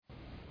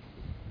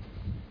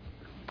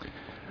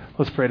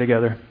Let's pray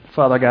together.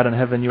 Father God in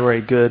heaven, you are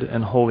a good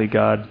and holy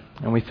God,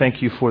 and we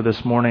thank you for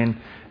this morning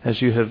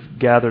as you have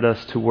gathered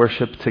us to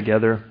worship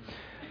together.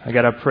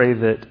 God, I pray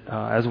that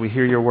as we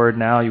hear your word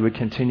now, you would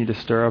continue to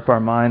stir up our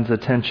mind's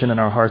attention and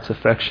our heart's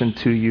affection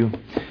to you.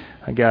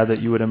 God,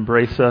 that you would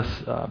embrace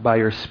us by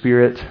your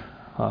Spirit,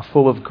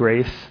 full of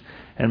grace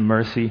and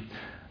mercy.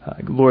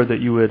 Lord,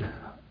 that you would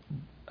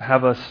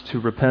have us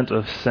to repent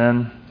of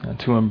sin and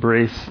to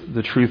embrace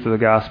the truth of the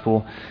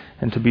gospel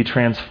and to be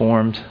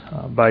transformed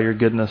by your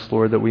goodness,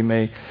 Lord, that we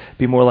may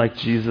be more like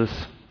Jesus.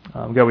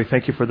 God, we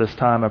thank you for this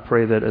time. I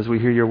pray that as we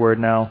hear your word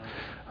now,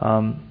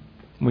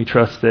 we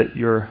trust that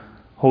your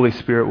Holy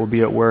Spirit will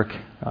be at work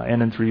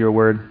in and through your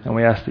word. And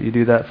we ask that you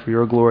do that for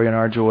your glory and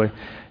our joy,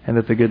 and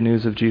that the good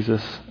news of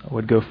Jesus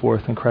would go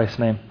forth in Christ's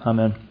name.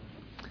 Amen.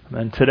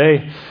 Amen.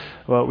 Today,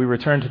 we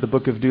return to the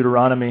book of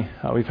Deuteronomy.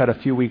 We've had a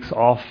few weeks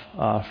off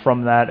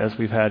from that as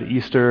we've had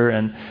Easter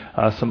and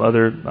some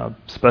other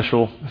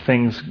special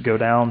things go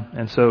down.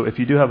 And so if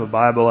you do have a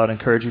Bible, I'd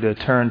encourage you to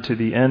turn to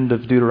the end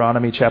of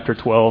Deuteronomy chapter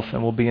 12,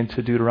 and we'll be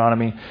into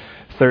Deuteronomy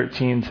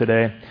 13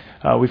 today.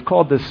 We've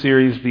called this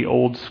series the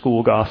Old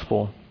School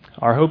Gospel.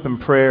 Our hope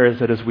and prayer is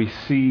that as we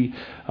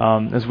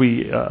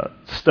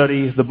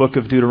study the book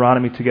of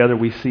Deuteronomy together,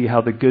 we see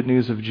how the good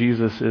news of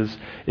Jesus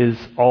is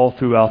all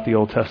throughout the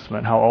Old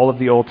Testament, how all of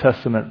the Old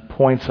Testament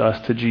points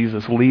us to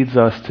Jesus, leads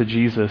us to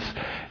Jesus,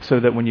 so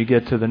that when you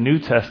get to the New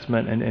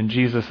Testament and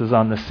Jesus is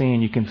on the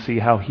scene, you can see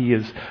how he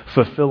is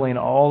fulfilling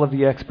all of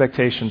the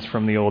expectations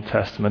from the Old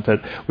Testament,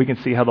 that we can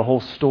see how the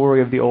whole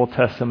story of the Old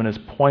Testament is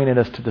pointing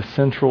us to the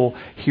central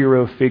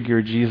hero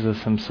figure,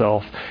 Jesus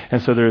himself.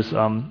 And so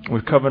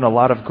we've covered a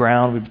lot of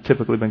ground. We've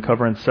typically been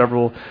covering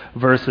several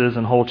verses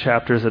and whole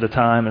chapters at a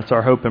time. It's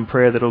our hope and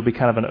prayer that it'll be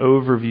kind of an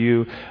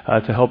overview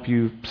to help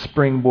you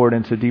springboard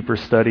into deeper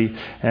study.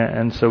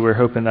 And so we're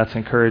hoping that's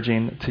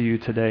encouraging to you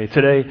today.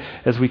 Today,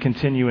 as we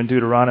continue in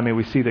Deuteronomy,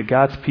 we see that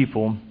God's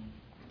people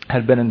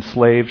had been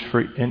enslaved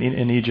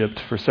in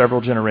Egypt for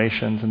several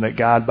generations, and that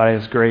God, by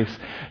his grace,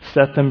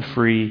 set them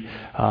free.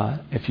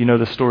 If you know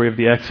the story of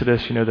the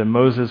Exodus, you know that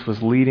Moses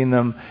was leading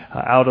them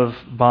out of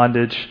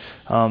bondage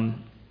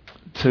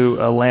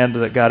to a land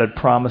that God had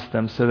promised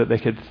them so that they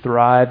could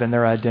thrive in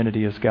their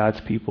identity as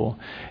God's people.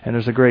 And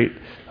there's a great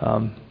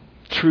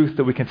truth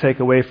that we can take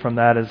away from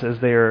that as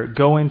they are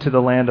going to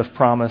the land of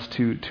promise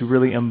to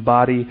really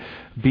embody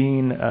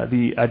being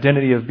the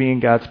identity of being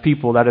God's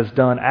people. That is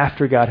done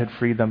after God had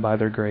freed them by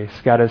their grace.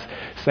 God is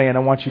saying, I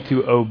want you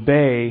to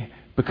obey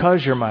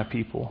because you're my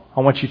people.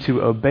 I want you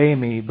to obey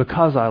me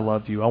because I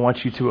love you. I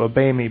want you to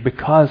obey me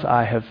because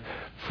I have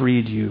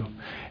freed you.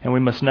 And we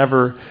must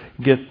never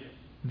get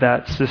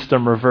that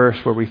system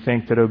reversed where we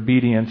think that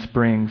obedience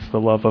brings the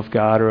love of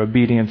God, or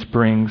obedience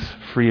brings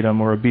freedom,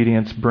 or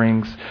obedience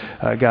brings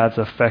God's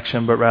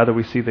affection, but rather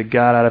we see that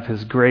God, out of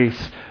his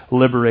grace,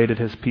 liberated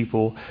his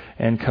people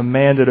and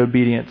commanded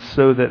obedience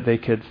so that they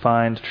could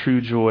find true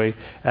joy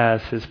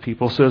as his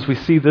people. So as we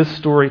see this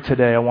story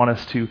today, I want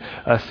us to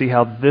see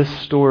how this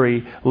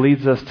story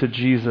leads us to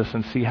Jesus,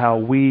 and see how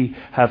we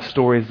have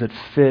stories that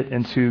fit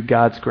into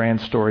God's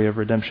grand story of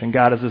redemption.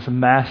 God is this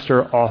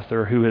master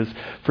author who has,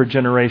 for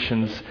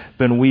generations,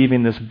 been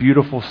weaving this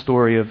beautiful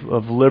story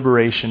of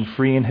liberation,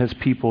 freeing his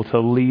people to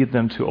lead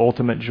them to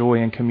ultimate joy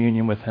and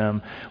communion with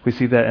him. We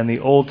see that in the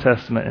Old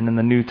Testament and in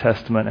the New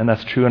Testament, and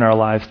that's true in our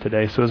lives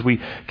today. So as we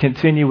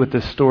continue with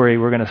this story,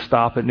 we're going to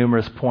stop at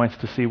numerous points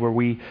to see where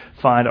we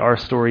find our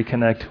story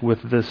connect with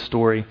this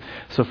story.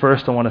 So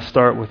first, I want to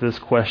start with this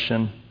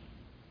question.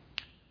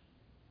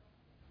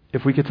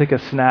 If we could take a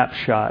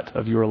snapshot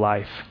of your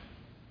life,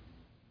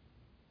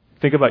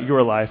 think about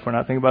your life. We're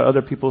not thinking about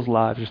other people's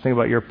lives. Just think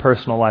about your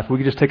personal life. We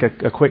could just take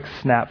a quick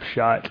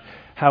snapshot.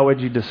 How would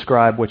you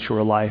describe what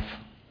your life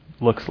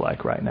looks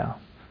like right now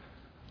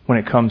when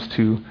it comes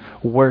to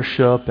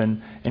worship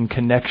and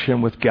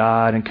connection with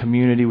God and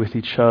community with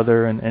each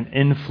other and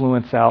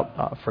influence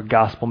out for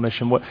gospel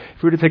mission?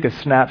 If we were to take a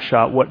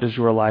snapshot, what does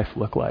your life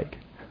look like?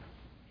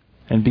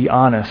 And be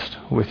honest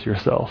with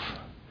yourself.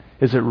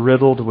 Is it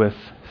riddled with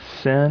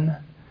sin?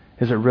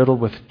 Is it riddled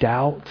with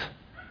doubt?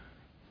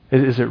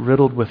 Is it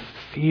riddled with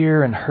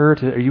fear and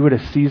hurt? Are you at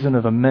a season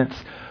of immense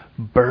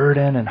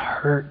burden and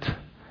hurt?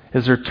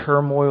 Is there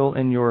turmoil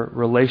in your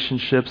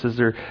relationships? Is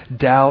there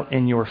doubt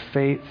in your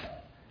faith?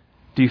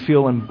 Do you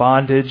feel in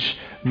bondage,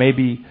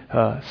 maybe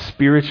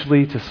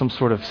spiritually, to some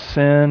sort of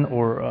sin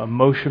or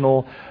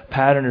emotional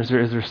pattern? Is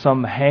there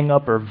some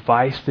hang-up or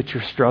vice that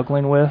you're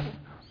struggling with?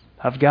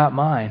 I've got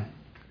mine.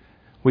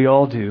 We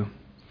all do.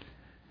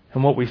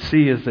 And what we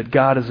see is that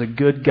God is a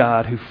good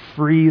God who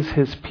frees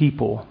his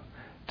people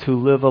to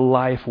live a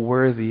life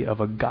worthy of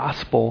a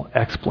gospel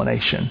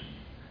explanation.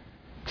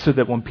 So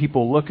that when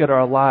people look at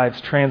our lives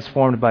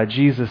transformed by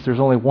Jesus, there's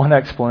only one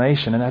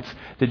explanation, and that's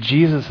that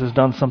Jesus has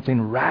done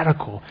something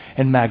radical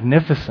and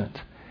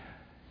magnificent.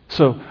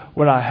 So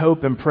what I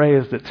hope and pray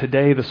is that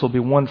today this will be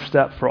one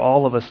step for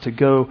all of us to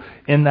go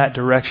in that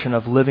direction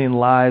of living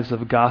lives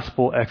of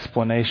gospel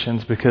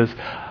explanations, because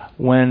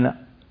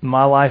when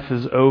my life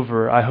is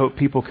over, I hope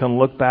people can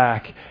look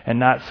back and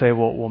not say,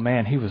 well,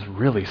 man, he was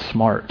really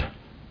smart.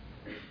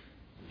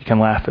 You can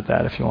laugh at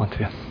that if you want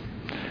to.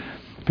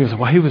 People say,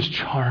 well, he was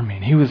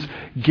charming. He was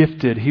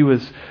gifted. He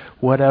was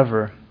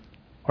whatever.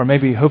 Or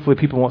maybe, hopefully,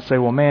 people won't say,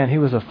 well, man, he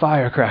was a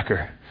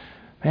firecracker.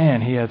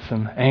 Man, he had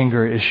some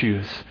anger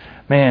issues.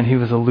 Man, he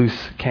was a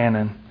loose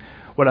cannon.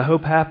 What I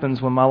hope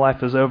happens when my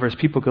life is over is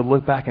people could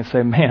look back and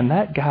say, man,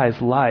 that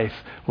guy's life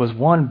was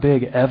one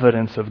big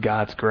evidence of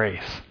God's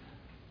grace.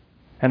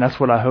 And that's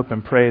what I hope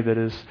and pray that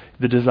is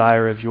the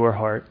desire of your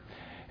heart,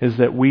 is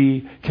that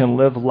we can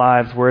live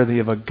lives worthy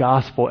of a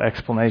gospel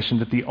explanation,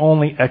 that the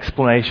only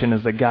explanation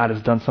is that God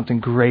has done something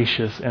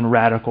gracious and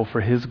radical for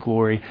His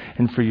glory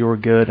and for your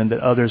good, and that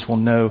others will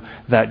know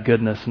that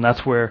goodness. And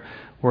that's where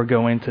we're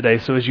going today.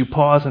 So as you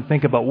pause and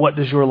think about what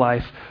does your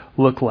life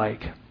look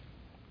like,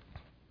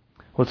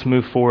 let's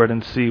move forward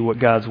and see what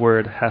God's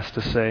Word has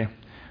to say.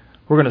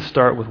 We're going to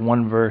start with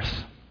one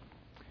verse.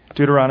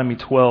 Deuteronomy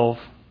 12,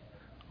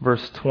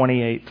 verse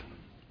 28.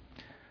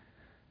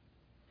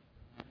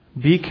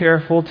 Be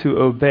careful to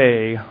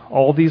obey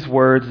all these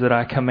words that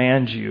I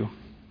command you,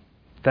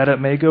 that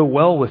it may go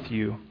well with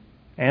you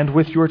and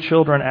with your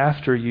children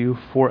after you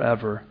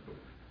forever,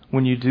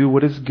 when you do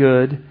what is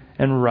good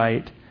and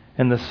right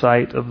in the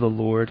sight of the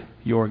Lord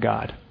your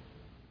God.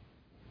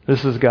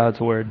 This is God's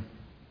Word.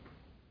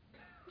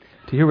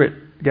 Do you hear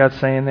what God's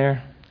saying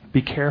there?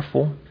 Be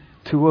careful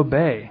to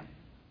obey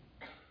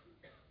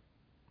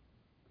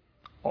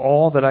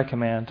all that I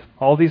command,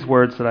 all these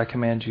words that I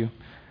command you,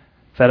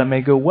 that it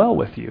may go well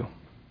with you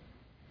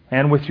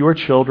and with your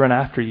children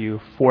after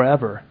you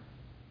forever,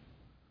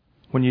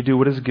 when you do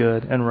what is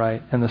good and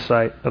right in the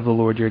sight of the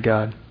Lord your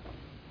God.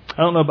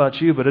 I don't know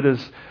about you, but it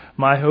is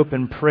my hope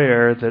and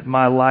prayer that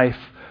my life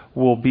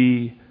will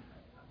be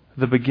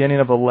the beginning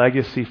of a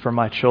legacy for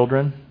my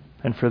children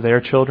and for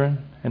their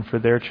children and for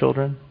their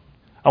children.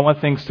 I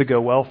want things to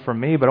go well for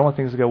me, but I want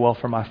things to go well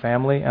for my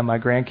family and my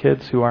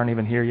grandkids, who aren't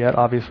even here yet,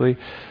 obviously,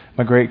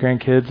 my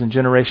great-grandkids and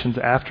generations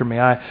after me.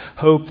 I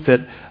hope that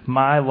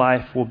my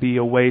life will be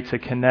a way to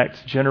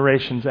connect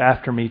generations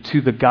after me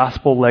to the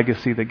gospel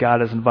legacy that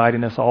God is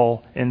inviting us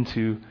all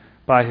into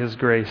by His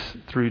grace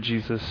through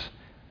Jesus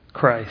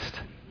Christ.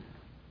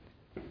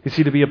 You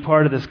see, to be a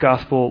part of this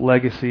gospel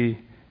legacy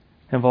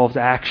involves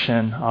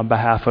action on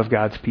behalf of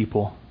God's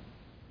people.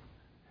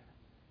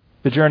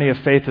 The journey of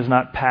faith is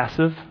not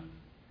passive.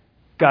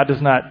 God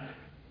does not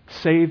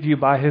save you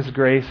by His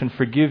grace and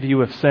forgive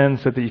you of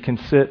sins so that you can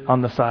sit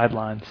on the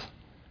sidelines.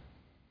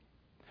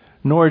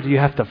 Nor do you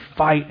have to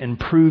fight and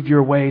prove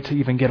your way to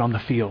even get on the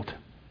field.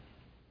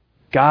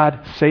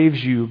 God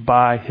saves you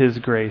by His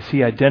grace.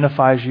 He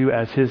identifies you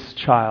as His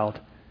child.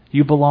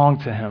 You belong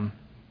to Him.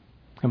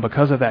 And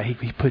because of that,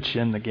 He puts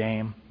you in the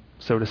game,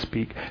 so to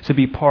speak, to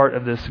be part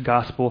of this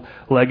gospel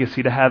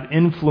legacy, to have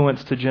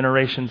influence to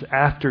generations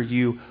after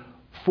you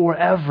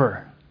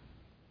forever.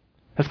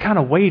 That's kind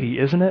of weighty,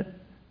 isn't it?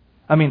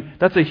 I mean,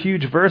 that's a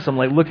huge verse. I'm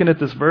like looking at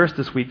this verse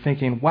this week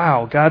thinking,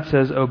 wow, God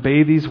says,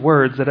 obey these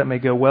words that it may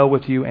go well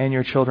with you and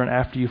your children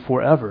after you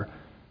forever.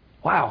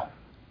 Wow.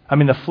 I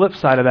mean, the flip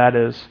side of that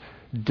is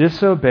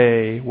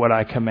disobey what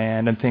I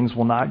command and things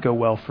will not go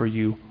well for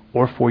you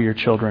or for your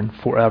children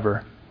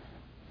forever.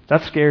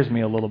 That scares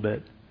me a little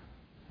bit.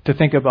 To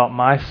think about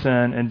my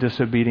sin and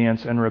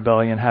disobedience and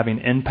rebellion having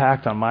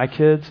impact on my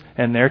kids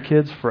and their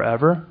kids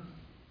forever.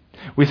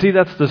 We see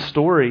that's the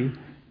story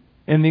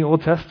in the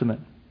Old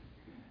Testament.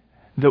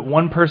 That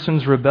one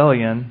person's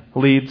rebellion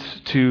leads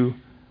to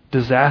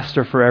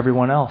disaster for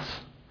everyone else.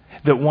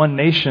 That one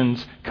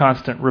nation's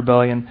constant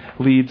rebellion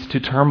leads to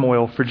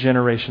turmoil for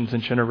generations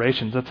and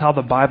generations. That's how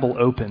the Bible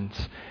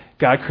opens.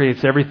 God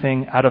creates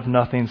everything out of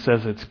nothing,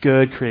 says it's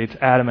good, creates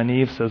Adam and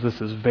Eve, says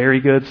this is very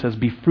good, says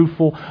be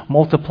fruitful,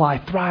 multiply,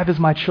 thrive as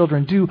my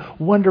children, do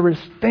wondrous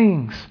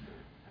things.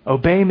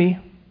 Obey me.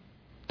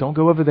 Don't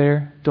go over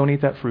there. Don't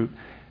eat that fruit.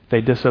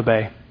 They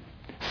disobey.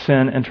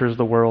 Sin enters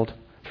the world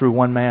through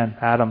one man,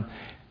 Adam.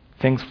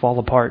 Things fall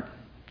apart.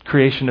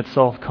 Creation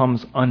itself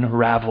comes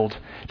unraveled.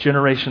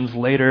 Generations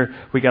later,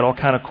 we got all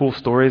kind of cool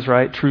stories,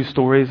 right? True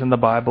stories in the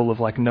Bible of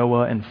like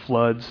Noah and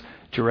floods,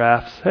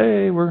 giraffes.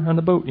 Hey, we're on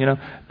the boat,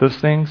 those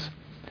things.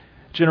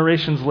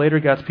 Generations later,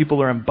 God's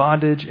people are in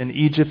bondage in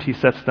Egypt. He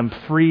sets them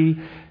free.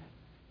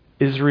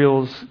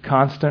 Israel's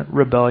constant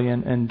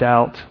rebellion and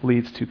doubt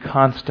leads to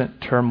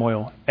constant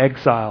turmoil,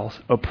 exiles,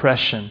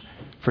 oppression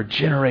for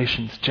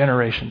generations,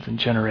 and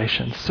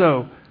generations.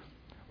 So,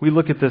 we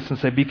look at this and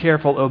say, be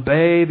careful,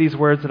 obey these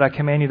words that I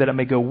command you, that it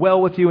may go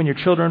well with you and your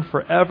children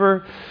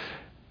forever.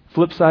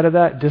 Flip side of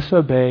that,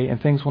 disobey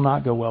and things will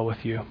not go well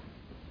with you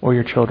or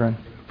your children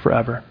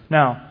forever.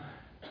 Now,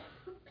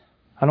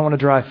 I don't want to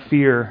drive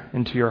fear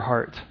into your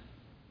heart.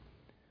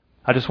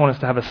 I just want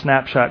us to have a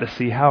snapshot to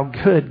see how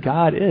good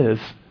God is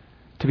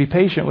to be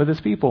patient with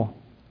His people.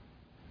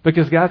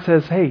 Because God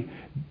says, hey,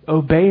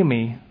 obey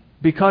me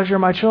because you're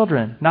my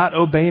children. Not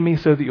obey me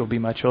so that you'll be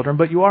my children,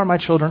 but you are my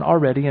children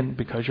already, and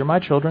because you're my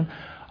children,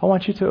 I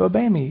want you to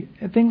obey me,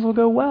 and things will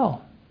go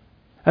well.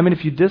 I mean,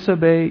 if you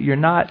disobey, you're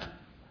not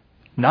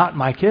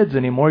my kids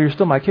anymore. You're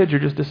still my kids. You're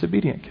just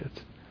disobedient kids.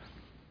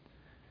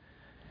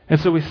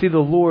 And so we see the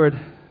Lord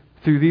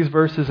through these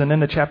verses and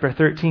into chapter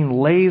 13,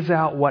 lays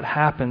out what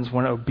happens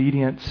when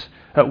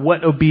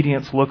what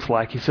obedience looks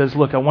like. He says,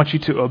 look, I want you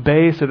to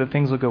obey so that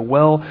things will go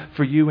well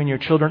for you and your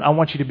children. I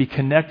want you to be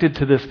connected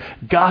to this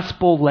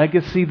gospel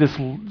legacy, this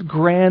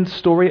grand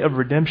story of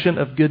redemption,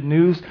 of good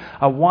news.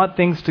 I want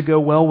things to go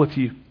well with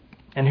you.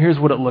 And here's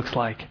what it looks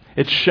like.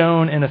 It's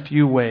shown in a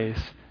few ways.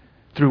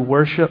 Through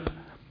worship,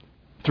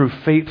 through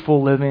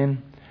faithful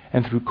living,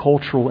 and through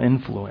cultural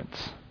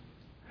influence.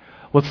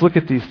 Let's look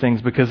at these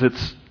things because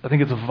I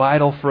think it's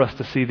vital for us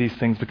to see these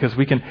things, because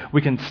we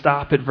can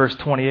stop at verse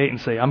 28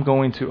 and say, I'm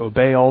going to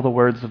obey all the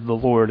words of the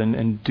Lord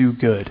and do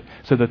good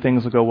so that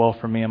things will go well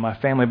for me and my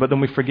family. But then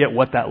we forget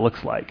what that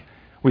looks like.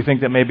 We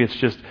think that maybe it's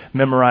just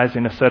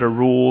memorizing a set of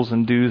rules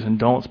and do's and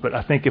don'ts. But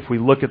I think if we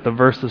look at the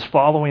verses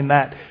following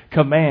that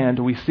command,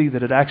 we see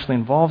that it actually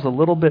involves a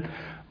little bit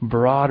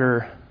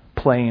broader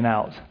playing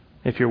out,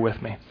 if you're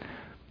with me.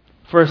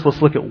 First,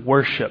 let's look at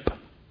worship.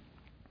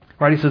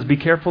 Right, he says, be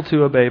careful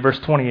to obey, verse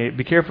 28,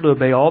 be careful to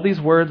obey all these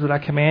words that I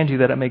command you,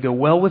 that it may go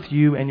well with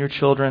you and your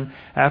children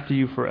after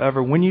you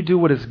forever, when you do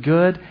what is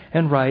good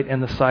and right in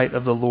the sight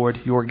of the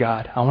Lord your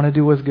God. I want to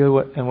do what's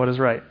good and what is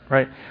right.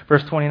 Right?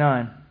 Verse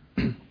 29.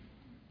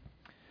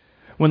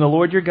 When the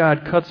Lord your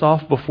God cuts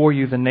off before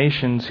you the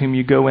nations whom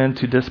you go in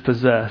to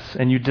dispossess,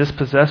 and you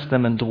dispossess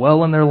them and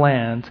dwell in their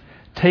land,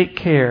 take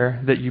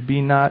care that you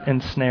be not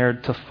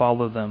ensnared to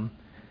follow them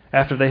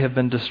after they have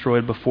been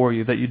destroyed before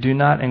you, that you do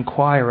not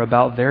inquire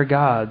about their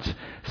gods,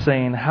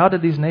 saying, how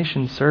did these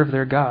nations serve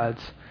their gods?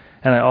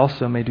 And I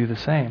also may do the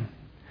same.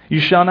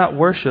 You shall not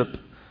worship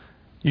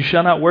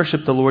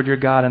the Lord your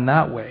God in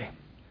that way.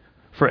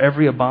 For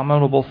every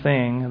abominable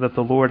thing that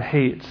the Lord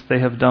hates, they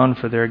have done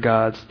for their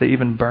gods. They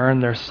even burn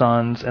their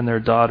sons and their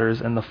daughters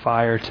in the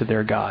fire to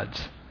their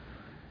gods.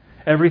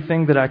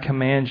 Everything that I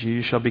command you,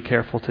 you shall be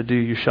careful to do.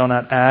 You shall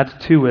not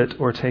add to it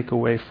or take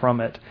away from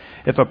it.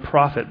 If a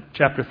prophet,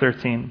 chapter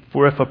 13,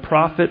 for if a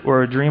prophet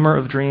or a dreamer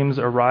of dreams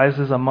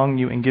arises among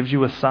you and gives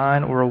you a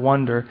sign or a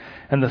wonder,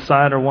 and the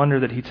sign or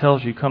wonder that he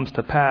tells you comes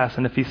to pass,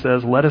 and if he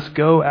says, let us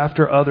go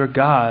after other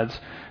gods,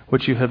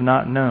 which you have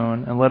not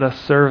known, and let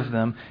us serve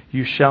them,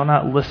 you shall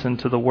not listen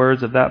to the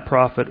words of that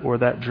prophet or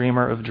that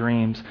dreamer of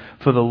dreams.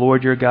 For the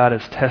Lord your God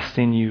is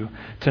testing you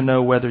to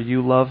know whether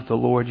you love the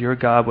Lord your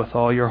God with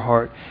all your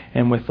heart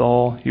and with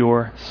all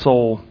your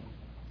soul.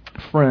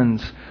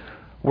 Friends,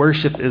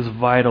 worship is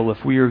vital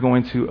if we are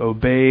going to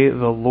obey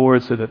the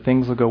Lord so that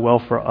things will go well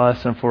for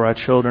us and for our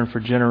children for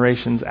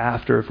generations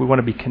after. If we want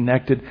to be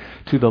connected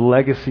to the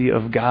legacy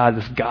of God,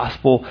 this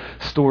gospel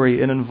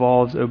story, it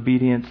involves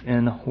obedience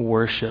in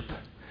worship.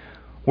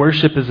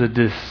 Worship is a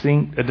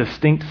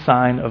distinct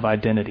sign of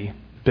identity,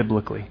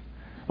 biblically.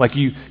 Like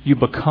you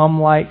become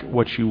like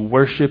what you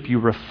worship, you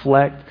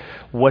reflect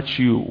what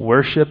you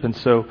worship, and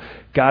so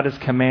God is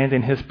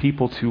commanding His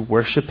people to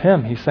worship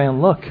Him. He's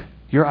saying, look,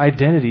 your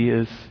identity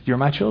is you're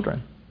my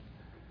children.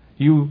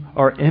 You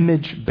are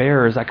image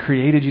bearers. I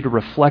created you to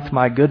reflect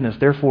my goodness.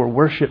 Therefore,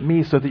 worship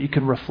me so that you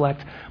can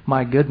reflect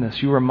my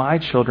goodness. You are my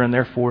children,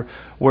 therefore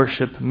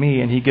worship me.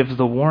 And He gives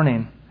the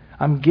warning.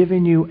 I'm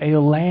giving you a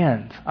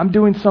land. I'm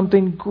doing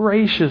something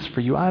gracious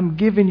for you. I'm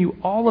giving you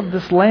all of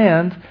this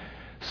land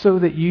so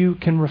that you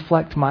can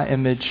reflect my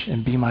image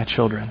and be my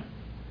children.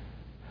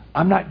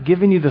 I'm not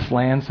giving you this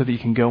land so that you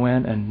can go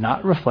in and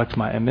not reflect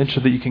my image, so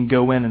that you can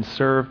go in and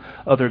serve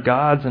other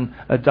gods and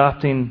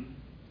adopting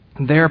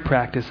their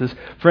practices.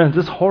 Friends,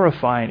 it's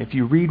horrifying if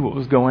you read what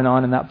was going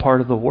on in that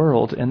part of the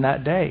world in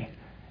that day.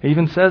 It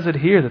even says it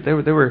here that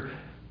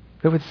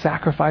they would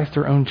sacrifice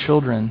their own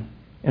children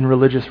in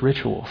religious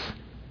rituals.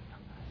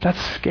 That's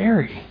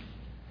scary.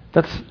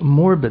 That's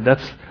morbid.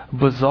 That's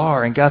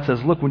bizarre. And God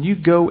says, look, when you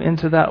go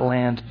into that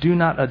land, do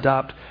not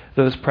adopt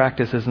those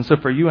practices. And so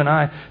for you and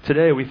I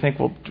today, we think,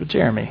 well,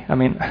 Jeremy,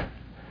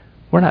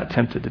 we're not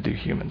tempted to do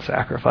human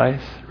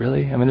sacrifice,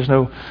 really. There's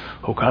no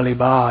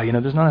Okaliba,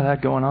 there's none of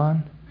that going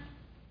on.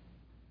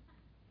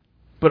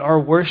 But our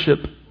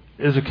worship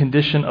is a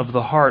condition of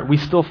the heart. We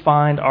still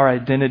find our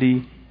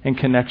identity and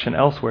connection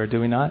elsewhere,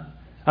 do we not?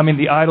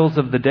 The idols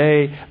of the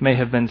day may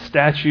have been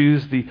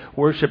statues. The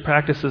worship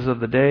practices of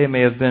the day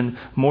may have been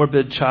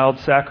morbid child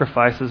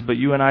sacrifices. But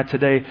you and I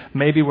today,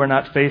 maybe we're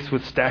not faced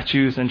with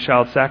statues and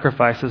child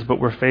sacrifices, but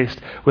we're faced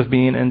with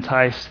being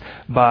enticed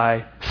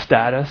by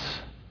status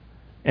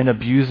and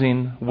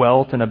abusing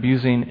wealth and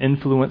abusing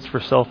influence for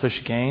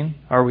selfish gain.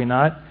 Are we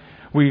not?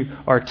 We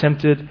are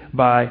tempted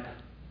by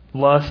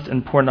lust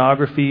and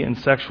pornography and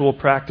sexual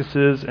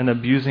practices and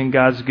abusing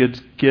God's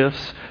good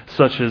gifts,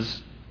 such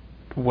as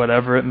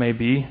whatever it may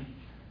be,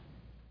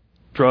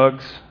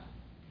 drugs,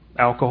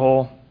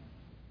 alcohol,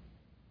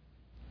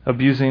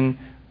 abusing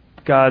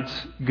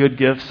God's good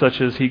gifts, such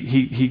as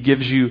He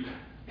gives you,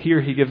 here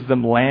He gives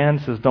them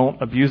land, says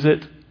don't abuse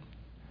it,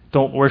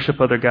 don't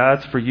worship other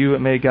gods. For you,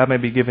 God may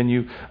be giving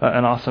you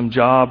an awesome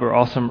job or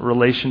awesome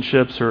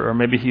relationships, or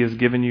maybe He has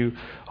given you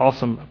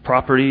awesome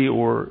property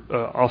or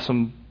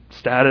awesome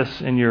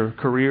status in your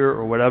career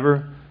or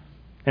whatever.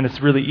 And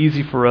it's really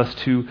easy for us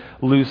to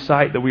lose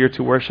sight that we are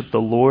to worship the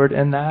Lord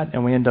in that,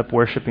 and we end up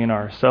worshiping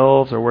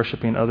ourselves or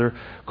worshiping other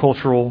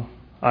cultural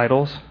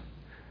idols.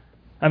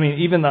 I mean,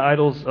 even the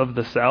idols of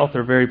the South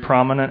are very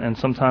prominent, and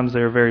sometimes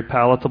they're very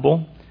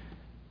palatable.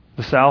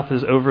 The South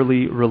is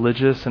overly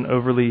religious and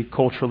overly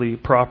culturally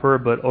proper,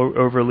 but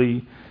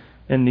overly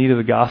in need of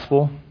the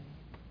gospel.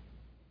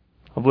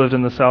 I've lived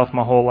in the South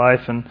my whole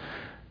life, and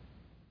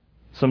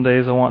some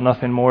days I want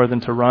nothing more than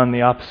to run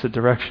the opposite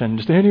direction,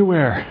 just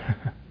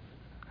anywhere.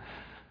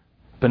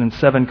 Been in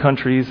 7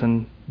 countries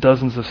and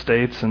dozens of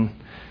states, and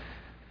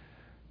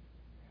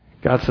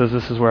God says,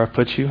 this is where I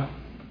put you.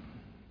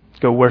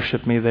 Go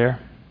worship me there.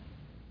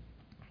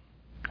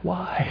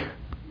 Why?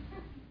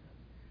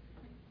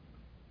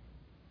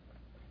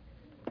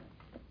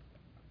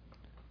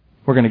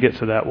 We're going to get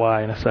to that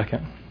why in a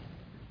second.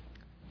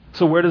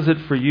 So where does it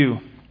for you?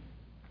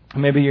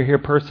 Maybe you're here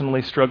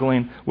personally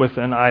struggling with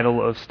an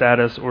idol of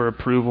status or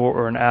approval,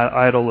 or an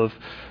idol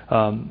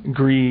of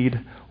greed,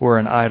 or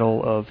an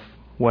idol of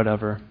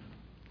whatever.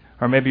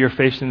 Or maybe you're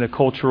facing the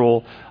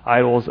cultural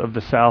idols of the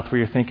South where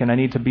you're thinking, I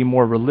need to be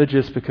more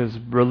religious because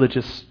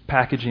religious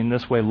packaging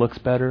this way looks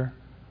better.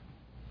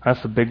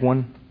 That's the big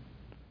one.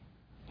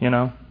 You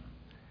know?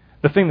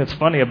 The thing that's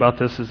funny about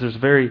this is there's a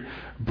very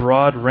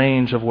broad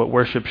range of what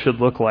worship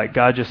should look like.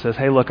 God just says,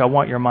 hey, look, I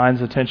want your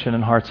mind's attention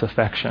and heart's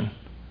affection.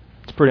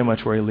 It's pretty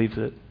much where he leaves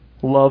it.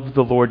 Love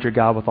the Lord your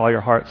God with all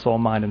your heart, soul,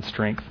 mind, and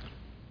strength.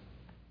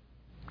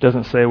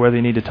 Doesn't say whether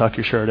you need to tuck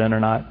your shirt in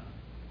or not.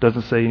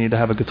 Doesn't say you need to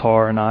have a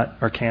guitar or not,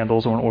 or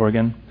candles or an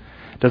organ.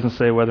 Doesn't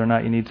say whether or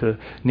not you need to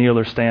kneel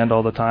or stand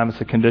all the time. It's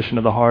a condition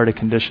of the heart, a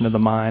condition of the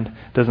mind.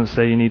 Doesn't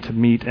say you need to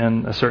meet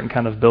in a certain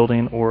kind of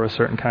building or a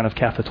certain kind of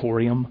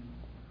cafetorium.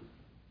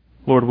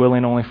 Lord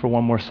willing, only for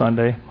one more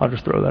Sunday. I'll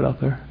just throw that out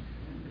there.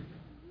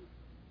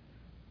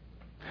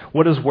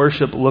 What does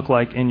worship look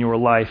like in your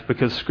life?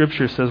 Because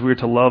Scripture says we are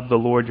to love the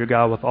Lord your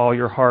God with all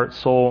your heart,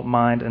 soul,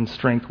 mind, and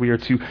strength. We are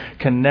to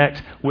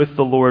connect with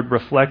the Lord,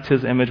 reflect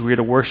His image. We are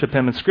to worship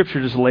Him. And Scripture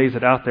just lays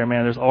it out there,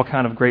 man. There's all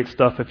kind of great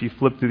stuff. If you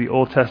flip through the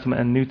Old Testament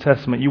and New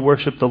Testament, you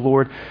worship the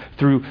Lord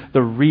through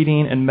the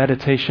reading and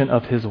meditation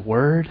of His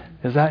Word.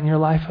 Is that in your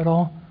life at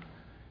all?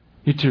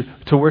 You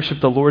to worship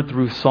the Lord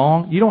through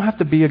song. You don't have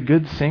to be a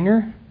good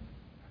singer.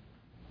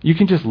 You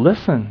can just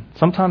listen.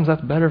 Sometimes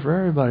that's better for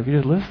everybody if you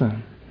just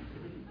listen.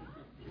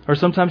 Or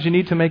sometimes you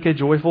need to make a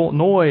joyful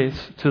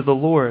noise to the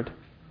Lord.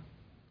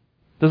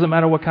 Doesn't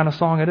matter what kind of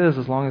song it is,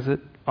 as long as it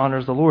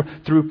honors the Lord.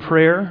 Through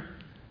prayer,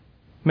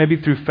 maybe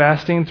through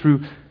fasting,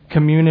 through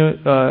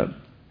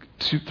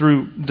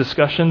through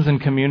discussions in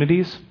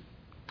communities.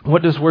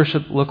 What does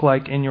worship look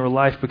like in your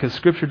life? Because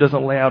Scripture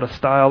doesn't lay out a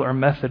style or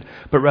method,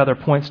 but rather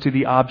points to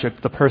the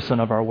object, the person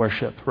of our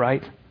worship,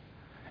 right?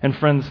 And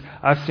friends,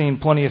 I've seen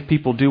plenty of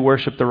people do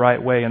worship the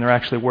right way, and they're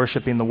actually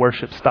worshiping the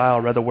worship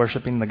style rather than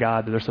worshiping the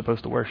God that they're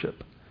supposed to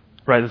worship.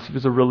 Right?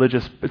 It's a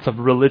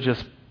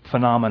religious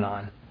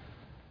phenomenon.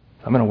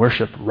 I'm going to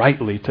worship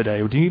rightly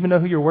today. Do you even know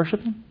who you're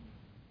worshiping?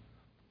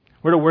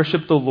 We're to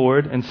worship the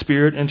Lord in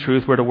spirit and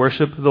truth. We're to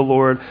worship the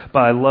Lord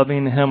by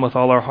loving Him with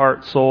all our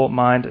heart, soul,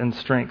 mind, and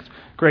strength.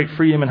 Great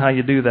freedom in how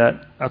you do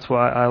that. That's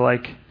why I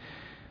like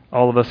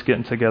all of us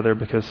getting together,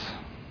 because,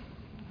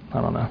 I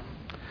don't know,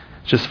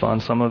 it's just fun.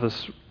 Some of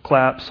us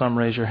clap, some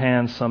raise your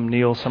hands, some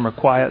kneel, some are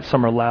quiet,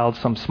 some are loud,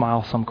 some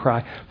smile, some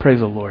cry. Praise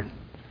the Lord.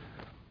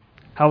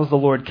 How is the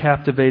Lord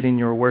captivating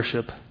your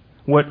worship?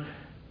 Let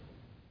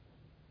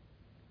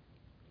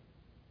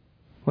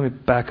me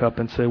back up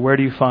and say, where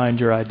do you find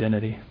your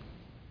identity?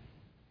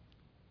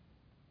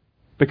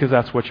 Because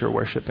that's what you're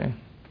worshiping.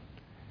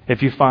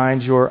 If you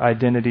find your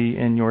identity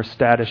in your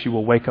status, you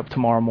will wake up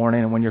tomorrow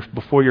morning, and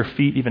before your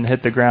feet even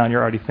hit the ground,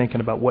 you're already thinking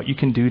about what you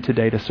can do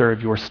today to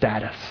serve your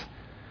status.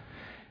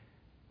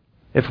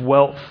 If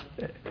wealth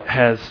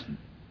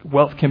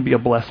can be a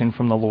blessing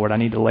from the Lord. I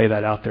need to lay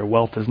that out there.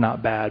 Wealth is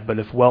not bad, but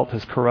if wealth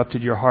has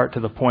corrupted your heart to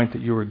the point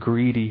that you are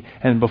greedy,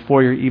 and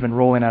before you're even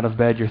rolling out of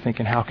bed, you're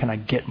thinking, how can I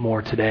get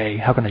more today?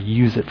 How can I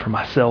use it for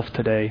myself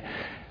today?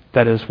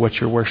 That is what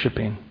you're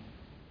worshiping.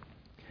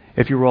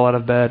 If you roll out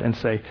of bed and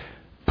say,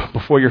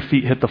 before your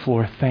feet hit the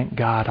floor, thank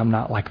God I'm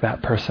not like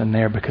that person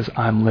there because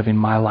I'm living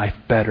my life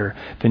better,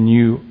 then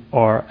you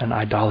are an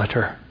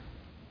idolater.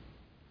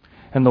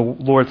 And the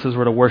Lord says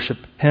we're to worship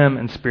Him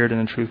in spirit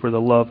and in truth. We're to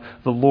love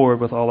the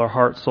Lord with all our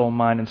heart, soul,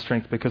 mind, and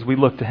strength, because we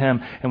look to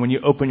Him. And when you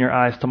open your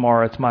eyes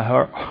tomorrow, it's my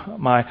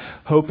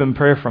hope and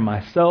prayer for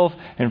myself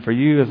and for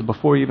you, as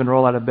before you even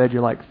roll out of bed,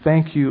 you're like,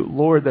 thank you,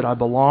 Lord, that I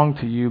belong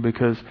to you,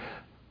 because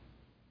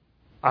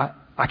I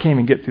can't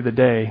even get through the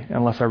day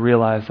unless I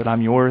realize that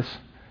I'm yours.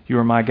 You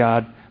are my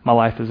God. My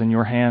life is in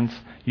your hands.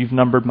 You've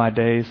numbered my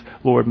days.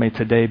 Lord, may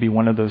today be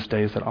one of those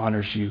days that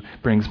honors you,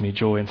 brings me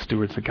joy, and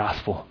stewards the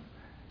gospel.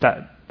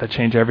 That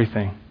changed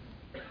everything.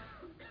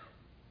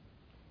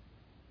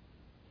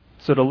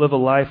 So to live a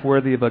life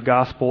worthy of a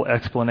gospel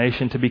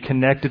explanation, to be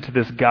connected to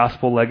this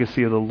gospel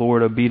legacy of the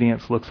Lord,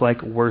 obedience looks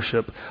like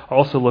worship,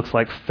 also looks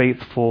like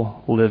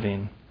faithful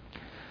living.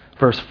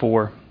 Verse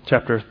 4,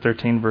 chapter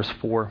 13, verse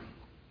 4.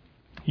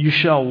 You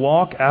shall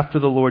walk after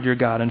the Lord your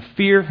God and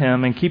fear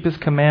Him and keep His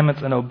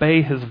commandments and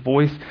obey His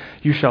voice.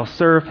 You shall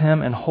serve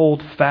Him and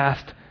hold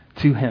fast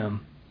to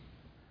Him.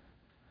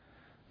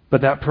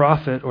 But that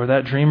prophet or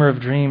that dreamer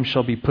of dreams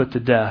shall be put to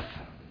death,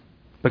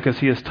 because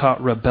he has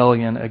taught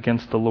rebellion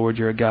against the Lord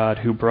your God,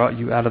 who brought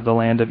you out of the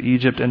land of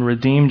Egypt and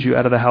redeemed you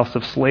out of the house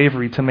of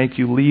slavery, to make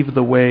you leave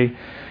the way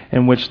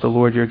in which the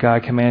Lord your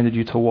God commanded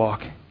you to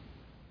walk.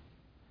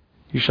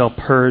 You shall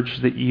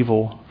purge the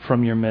evil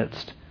from your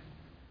midst.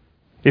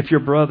 If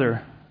your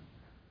brother,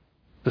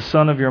 the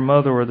son of your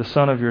mother, or the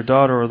son of your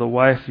daughter, or the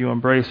wife you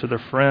embrace, or the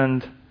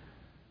friend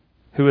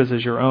who is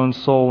as your own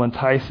soul,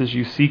 entices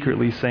you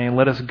secretly, saying,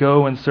 Let us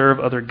go and serve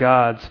other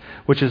gods,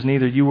 which is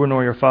neither you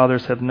nor your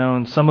fathers have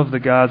known, some of the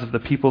gods of the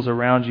peoples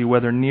around you,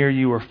 whether near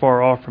you or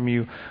far off from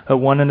you, at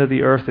one end of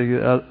the earth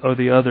or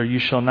the other, you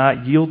shall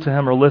not yield to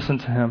him or listen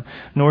to him,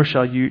 nor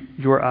shall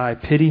your eye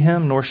pity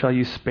him, nor shall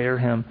you spare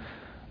him,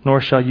 nor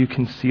shall you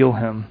conceal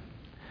him,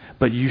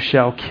 but you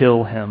shall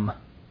kill him.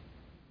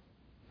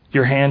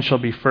 Your hand shall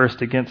be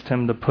first against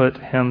him to put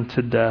him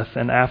to death,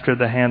 and after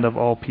the hand of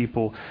all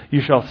people.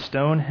 You shall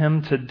stone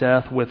him to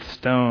death with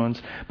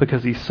stones,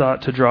 because he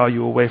sought to draw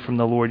you away from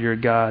the Lord your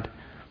God,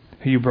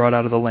 who brought you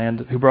out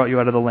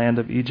of the land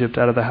of Egypt,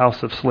 out of the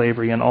house of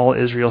slavery. And all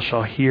Israel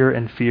shall hear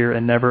and fear,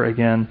 and never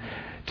again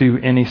do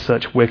any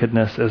such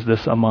wickedness as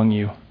this among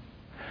you.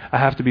 I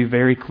have to be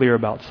very clear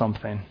about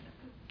something.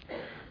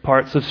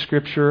 Parts of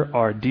Scripture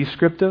are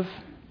descriptive,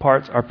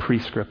 parts are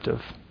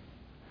prescriptive.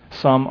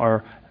 Some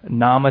are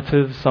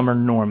nominative, some are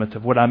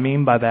normative. What I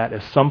mean by that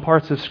is some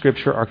parts of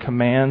Scripture are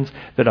commands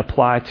that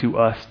apply to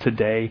us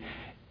today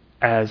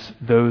as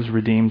those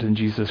redeemed in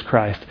Jesus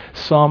Christ.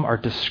 Some are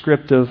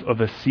descriptive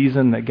of a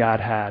season that God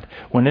had.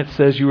 When it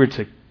says you were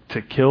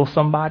to kill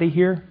somebody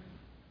here,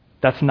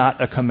 that's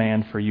not a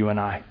command for you and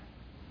I,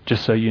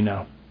 just so you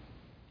know.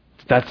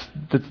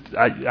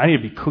 I need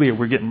to be clear.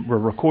 We're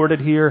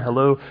recorded here.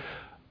 Hello.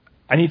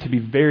 I need to be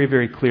very,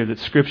 very clear that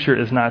Scripture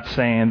is not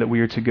saying that we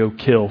are to go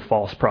kill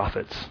false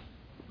prophets.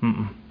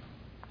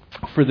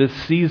 For this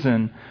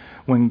season,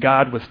 when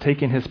God was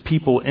taking his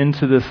people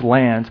into this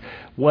land,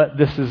 what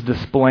this is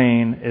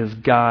displaying is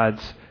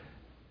God's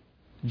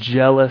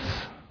jealous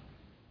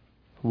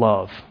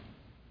love.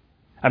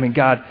 I mean,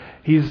 God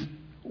is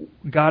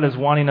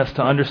wanting us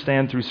to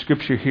understand through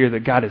Scripture here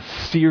that God is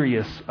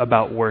serious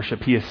about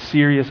worship. He is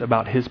serious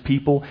about his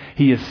people.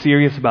 He is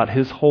serious about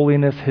his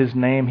holiness, his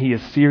name. He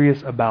is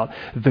serious about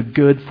the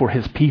good for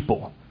his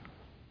people.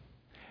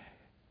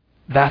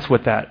 That's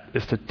what that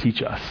is to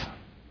teach us.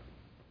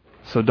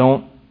 So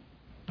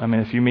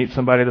if you meet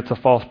somebody that's a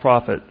false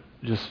prophet,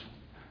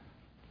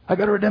 I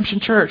go to Redemption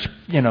Church.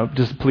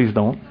 Just please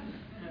don't.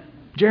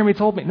 Jeremy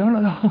told me.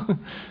 No.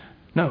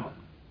 No.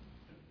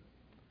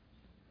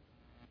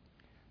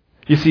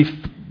 You see,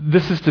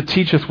 this is to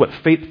teach us what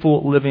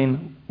faithful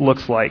living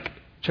looks like.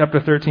 Chapter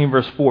 13,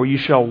 verse 4, You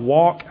shall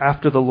walk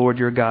after the Lord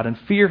your God, and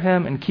fear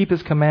him, and keep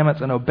his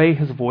commandments, and obey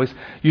his voice.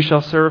 You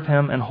shall serve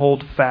him, and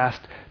hold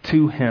fast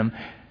to him.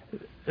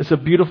 It's a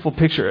beautiful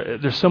picture.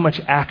 There's so much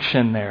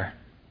action there.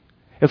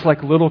 It's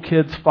like little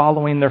kids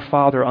following their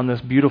father on this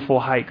beautiful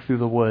hike through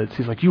the woods.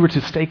 He's like, you were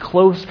to stay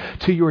close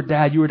to your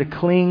dad. You were to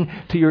cling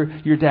to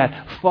your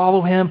dad.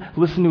 Follow him.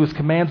 Listen to his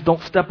commands.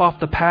 Don't step off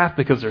the path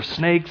because there's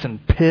snakes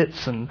and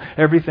pits and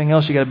everything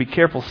else. You got to be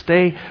careful.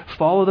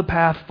 Follow the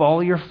path. Follow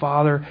your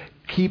father.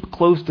 Keep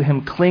close to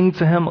him. Cling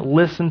to him.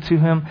 Listen to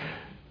him.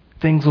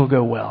 Things will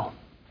go well.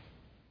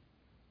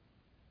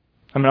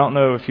 I don't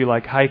know if you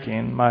like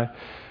hiking.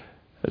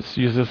 Let's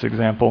use this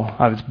example.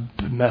 It's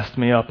messed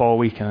me up all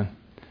weekend.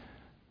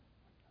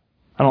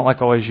 I don't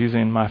like always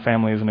using my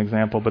family as an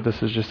example, but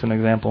this is just an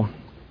example.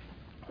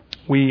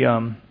 We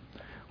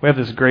have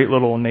this great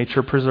little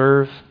nature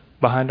preserve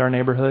behind our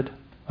neighborhood,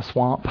 a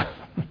swamp.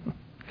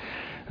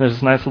 There's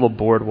this nice little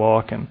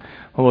boardwalk, and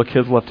the little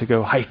kids love to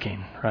go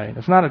hiking, right?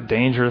 It's not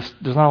there's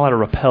not a lot of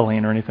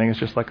rappelling or anything. It's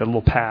just like a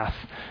little path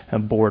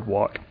and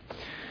boardwalk.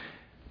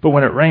 But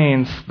when it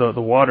rains, the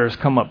waters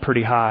come up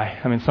pretty high.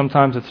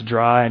 Sometimes it's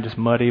dry and just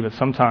muddy, but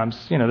sometimes,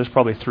 there's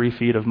probably 3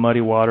 feet of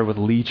muddy water with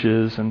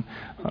leeches. And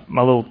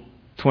my little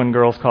twin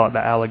girls call it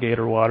the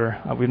alligator water.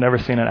 We've never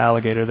seen an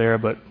alligator there,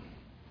 but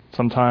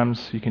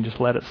sometimes you can just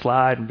let it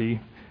slide and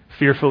be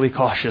fearfully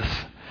cautious.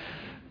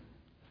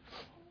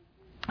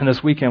 And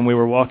this weekend we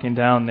were walking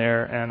down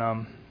there,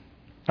 and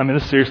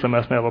this seriously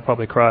messed me up. I'll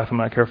probably cry if I'm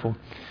not careful.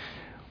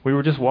 We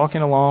were just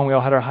walking along. We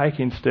all had our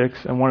hiking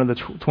sticks, and one of the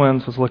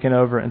twins was looking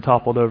over and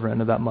toppled over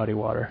into that muddy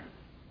water.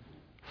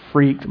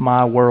 Freaked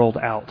my world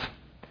out.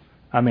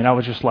 I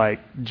was just like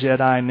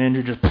Jedi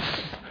Ninja, just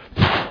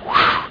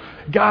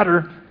got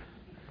her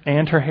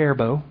and her hair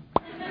bow.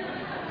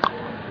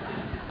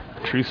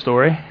 True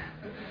story.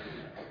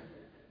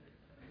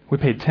 We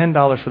paid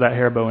 $10 for that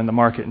hair bow in the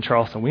market in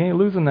Charleston. We ain't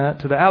losing that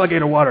to the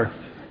alligator water.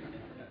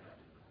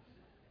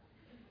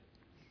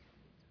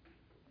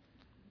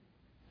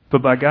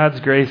 But by God's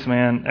grace,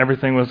 man,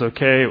 everything was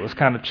okay. It was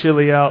kind of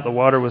chilly out. The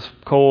water was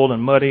cold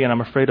and muddy, and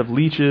I'm afraid of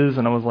leeches.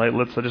 And I was like,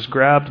 I just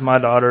grabbed my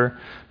daughter,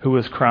 who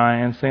was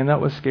crying, saying,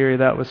 that was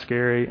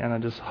scary. And I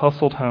just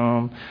hustled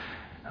home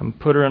and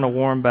put her in a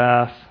warm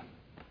bath.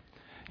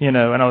 And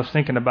I was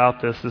thinking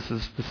about this. This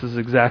is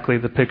exactly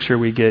the picture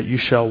we get. You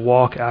shall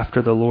walk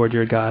after the Lord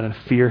your God and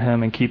fear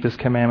him and keep his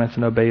commandments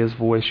and obey his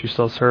voice. You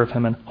shall serve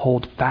him and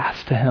hold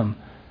fast to him.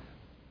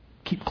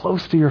 Keep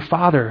close to your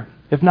Father.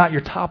 If not,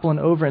 you're toppling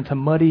over into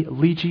muddy,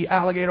 leechy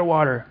alligator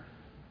water.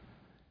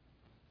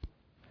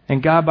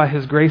 And God, by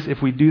his grace,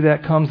 if we do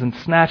that, comes and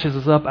snatches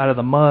us up out of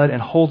the mud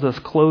and holds us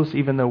close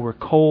even though we're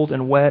cold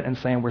and wet and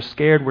saying we're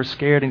scared,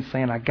 and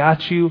saying, I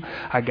got you.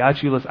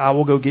 I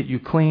will go get you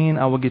clean.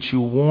 I will get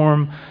you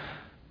warm.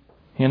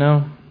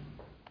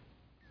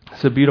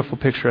 It's a beautiful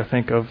picture, I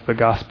think, of the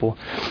gospel.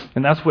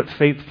 And that's what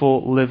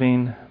faithful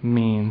living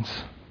means.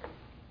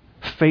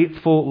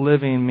 Faithful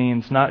living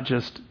means not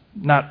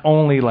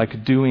only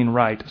like doing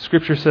right.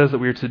 Scripture says that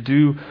we are to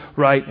do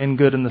right and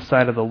good in the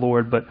sight of the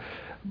Lord, but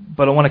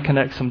I want to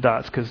connect some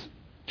dots because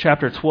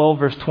chapter 12,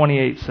 verse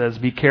 28 says,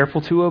 be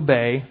careful to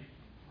obey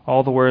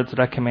all the words that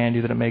I command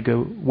you that it may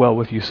go well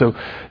with you. So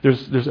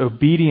there's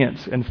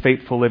obedience and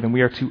faithful living.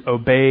 We are to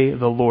obey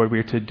the Lord. We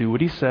are to do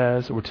what he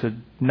says or to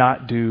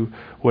not do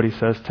what he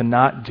says to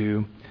not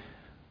do.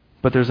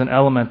 But there's an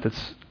element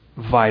that's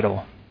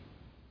vital.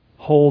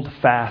 Hold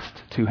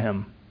fast to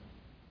him.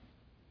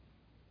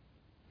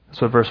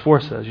 That's what verse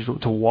 4 says. You're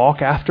to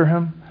walk after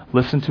him,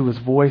 listen to his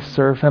voice,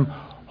 serve him,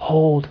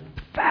 hold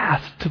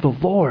fast to the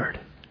Lord.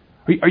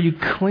 Are you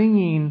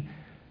clinging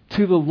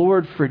to the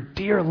Lord for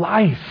dear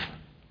life?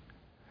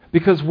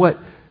 Because what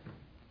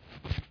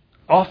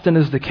often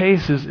is the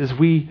case is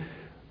we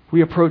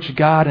approach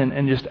God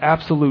in just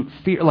absolute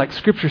fear. Like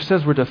Scripture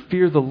says, we're to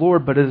fear the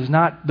Lord, but it is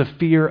not the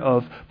fear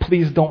of,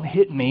 please don't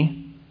hit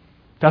me.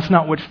 That's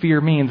not what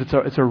fear means.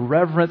 It's a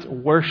reverence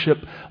worship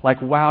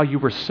like, wow, you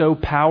were so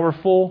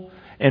powerful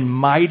and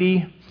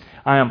mighty.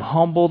 I am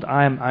humbled.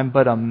 I'm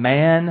but a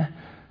man.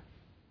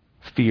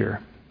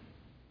 Fear.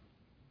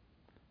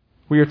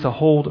 We are to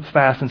hold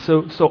fast. And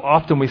so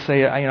often we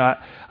say,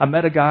 I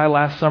met a guy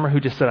last summer who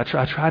just said,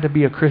 I tried to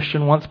be a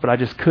Christian once, but I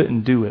just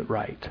couldn't do it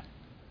right.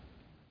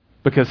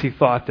 Because he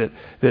thought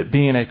that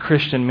being a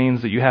Christian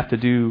means that you have to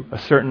do a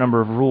certain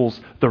number of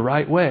rules the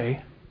right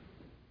way.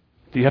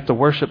 You have to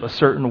worship a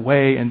certain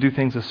way and do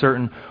things a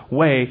certain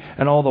way.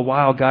 And all the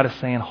while, God is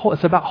saying,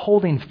 it's about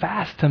holding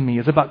fast to me.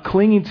 It's about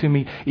clinging to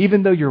me.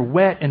 Even though you're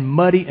wet and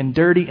muddy and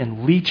dirty and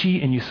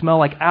leechy and you smell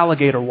like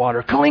alligator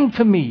water, cling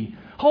to me.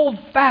 Hold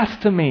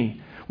fast to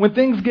me. When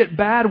things get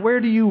bad,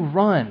 where do you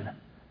run?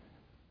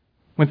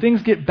 When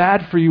things get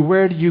bad for you,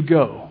 where do you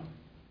go?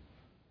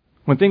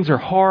 When things are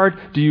hard,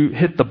 do you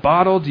hit the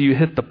bottle? Do you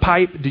hit the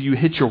pipe? Do you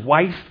hit your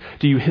wife?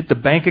 Do you hit the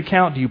bank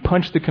account? Do you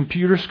punch the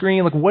computer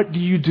screen? Like, what do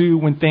you do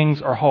when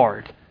things are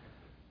hard?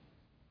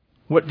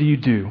 What do you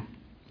do?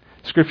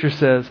 Scripture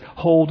says,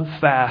 hold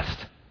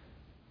fast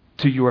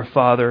to your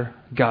Father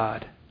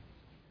God.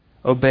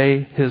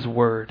 Obey his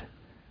word.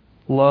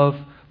 Love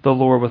the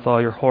Lord with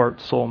all your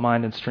heart, soul,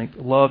 mind, and strength.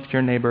 Love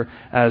your neighbor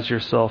as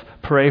yourself.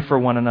 Pray for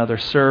one another.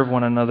 Serve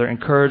one another.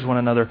 Encourage one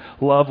another.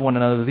 Love one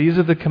another. These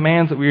are the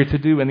commands that we are to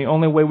do, and the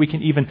only way we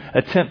can even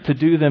attempt to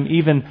do them,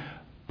 even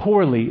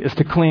poorly, is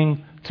to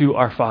cling to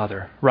our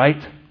Father,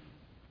 right?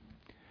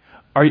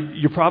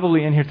 You're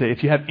probably in here today.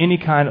 If you have any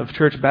kind of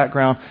church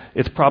background,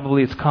 it's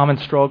common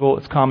struggle.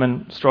 It's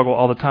common struggle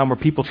all the time where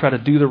people try to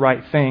do the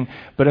right thing,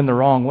 but in the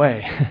wrong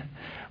way.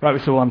 Right?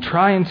 So, I'm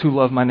trying to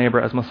love my neighbor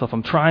as myself.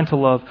 I'm trying to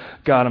love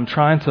God. I'm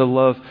trying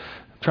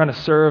to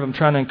serve. I'm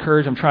trying to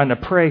encourage. I'm trying to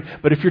pray.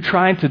 But if you're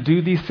trying to do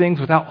these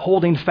things without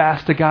holding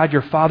fast to God,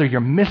 your Father,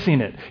 you're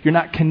missing it. You're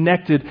not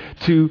connected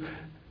to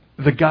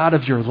the God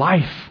of your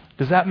life.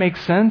 Does that make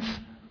sense?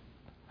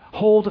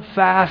 Hold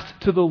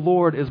fast to the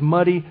Lord, as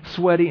muddy,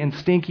 sweaty, and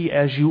stinky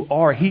as you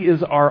are. He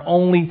is our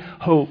only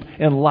hope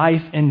in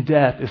life and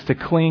death, is to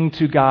cling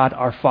to God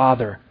our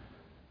Father.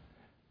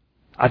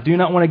 I do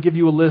not want to give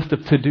you a list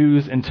of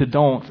to-dos and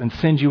to-don'ts and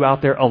send you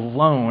out there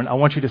alone. I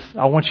want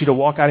you to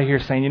walk out of here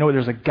saying, you know what,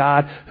 there's a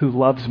God who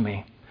loves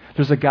me.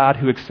 There's a God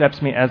who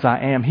accepts me as I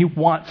am. He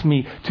wants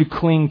me to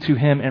cling to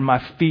him in my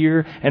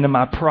fear and in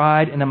my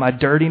pride and in my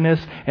dirtiness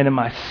and in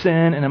my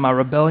sin and in my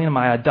rebellion and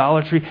my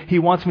idolatry. He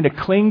wants me to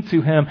cling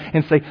to him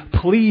and say,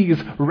 please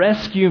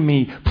rescue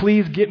me.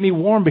 Please get me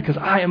warm because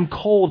I am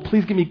cold.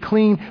 Please get me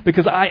clean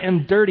because I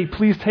am dirty.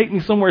 Please take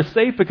me somewhere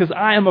safe because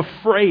I am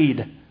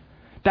afraid.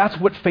 That's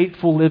what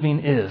faithful living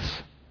is.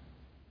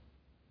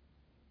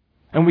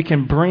 And we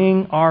can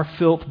bring our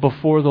filth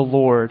before the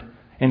Lord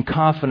in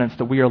confidence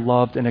that we are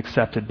loved and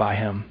accepted by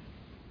him.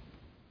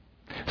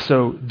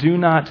 So do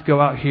not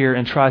go out here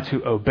and try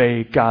to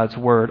obey God's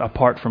word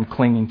apart from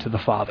clinging to the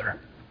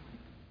Father.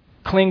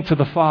 Cling to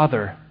the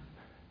Father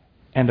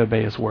and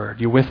obey his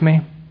word. You with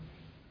me?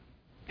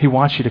 He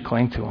wants you to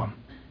cling to him.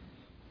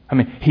 I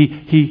mean,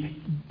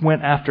 he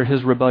went after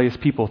his rebellious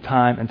people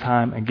time and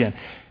time again.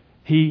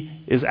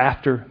 He is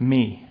after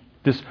me,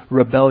 this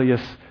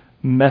rebellious,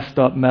 messed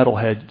up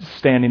metalhead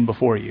standing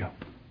before you.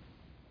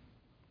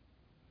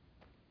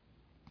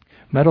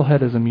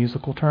 Metalhead is a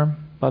musical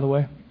term, by the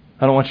way.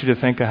 I don't want you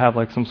to think I have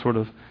like some sort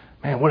of,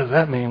 man, what does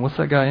that mean? What's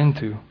that guy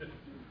into?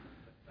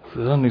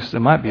 It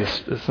might be,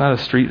 it's not a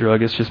street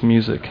drug, it's just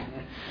music.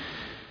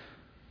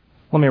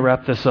 let me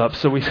wrap this up.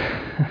 So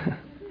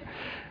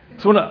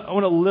I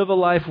want to live a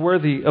life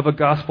worthy of a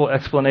gospel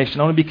explanation.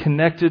 I want to be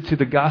connected to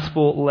the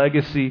gospel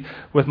legacy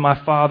with my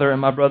Father and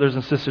my brothers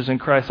and sisters in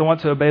Christ. I want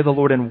to obey the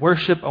Lord in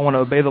worship. I want to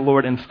obey the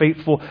Lord in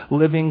faithful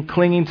living,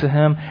 clinging to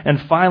Him. And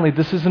finally,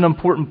 this is an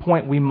important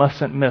point we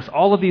mustn't miss.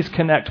 All of these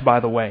connect, by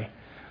the way.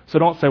 So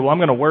don't say, well, I'm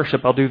going to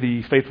worship. I'll do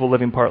the faithful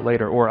living part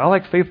later. Or I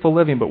like faithful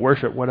living, but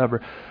worship,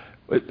 whatever.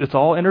 It's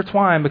all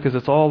intertwined because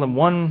it's all in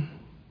one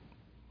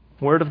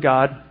Word of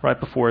God right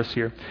before us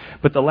here.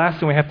 But the last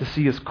thing we have to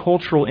see is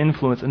cultural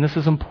influence, and this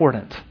is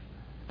important.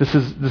 This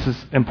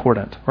is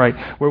important, right?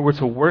 We're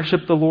to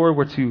worship the Lord,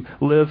 we're to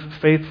live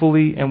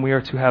faithfully, and we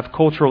are to have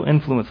cultural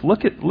influence.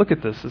 Look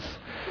at this. It's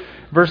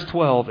verse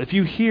 12. If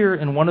you hear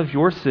in one of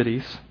your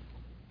cities,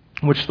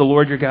 which the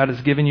Lord your God has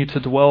given you to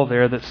dwell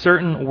there, that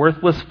certain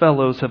worthless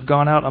fellows have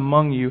gone out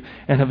among you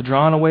and have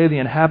drawn away the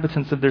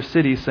inhabitants of their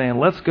cities, saying,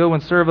 let's go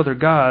and serve other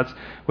gods,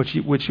 which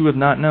you have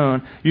not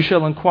known, you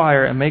shall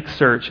inquire and make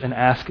search and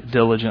ask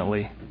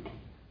diligently.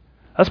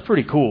 That's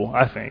pretty cool,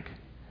 I think.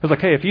 It's like,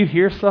 hey, if you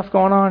hear stuff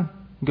going on,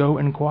 go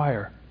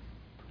inquire.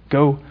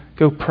 Go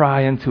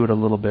pry into it a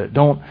little bit.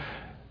 Don't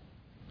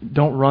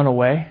run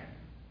away.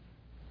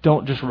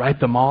 Don't just write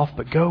them off,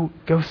 but go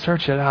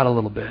search it out a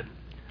little bit,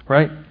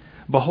 right?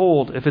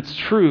 Behold, if it's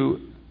true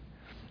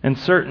and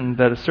certain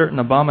that a certain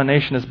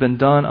abomination has been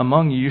done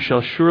among you, you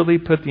shall surely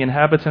put the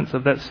inhabitants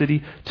of that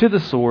city to the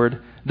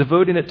sword,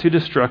 devoting it to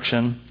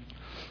destruction,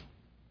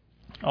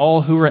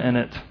 all who are in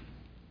it,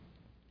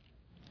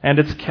 and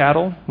its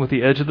cattle with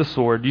the edge of the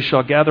sword. You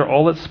shall gather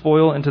all its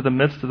spoil into the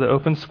midst of the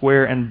open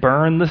square and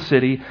burn the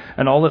city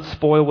and all its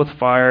spoil with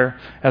fire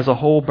as a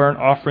whole burnt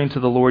offering to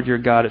the Lord your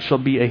God. It shall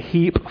be a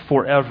heap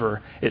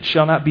forever. It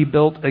shall not be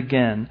built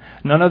again.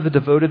 None of the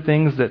devoted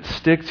things that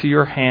stick to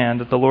your hand,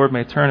 that the Lord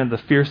may turn in the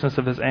fierceness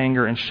of His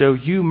anger and show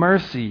you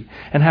mercy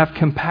and have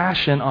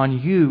compassion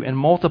on you and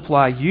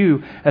multiply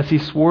you as He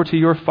swore to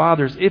your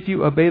fathers, if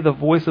you obey the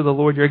voice of the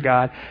Lord your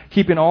God,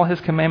 keeping all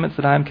His commandments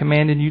that I am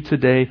commanding you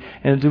today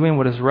and doing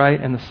what is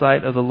right in the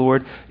sight of the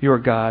Lord your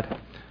God.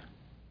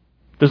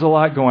 There's a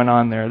lot going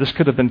on there. This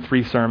could have been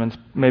 3 sermons.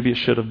 Maybe it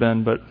should have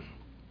been, but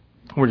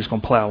we're just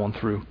going to plow one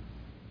through.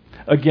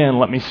 Again,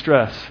 let me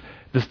stress,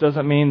 this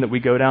doesn't mean that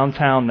we go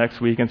downtown next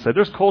week and say,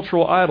 there's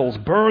cultural idols,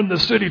 burn the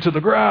city to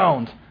the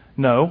ground.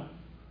 No,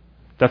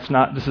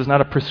 this is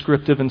not a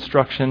prescriptive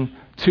instruction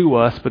to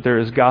us, but there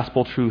is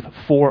gospel truth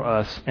for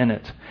us in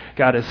it.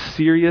 God is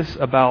serious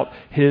about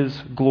His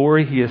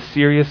glory. He is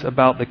serious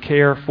about the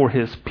care for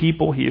His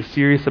people. He is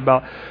serious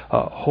about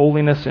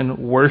holiness and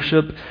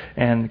worship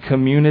and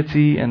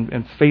community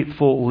and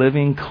faithful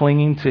living,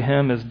 clinging to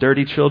Him as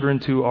dirty children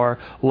to our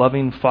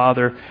loving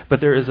Father.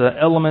 But there is an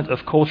element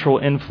of cultural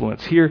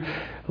influence. Here,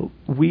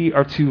 we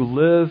are to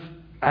live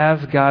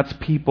as God's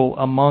people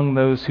among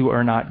those who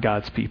are not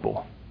God's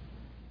people.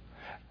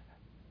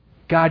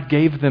 God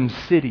gave them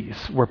cities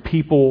where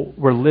people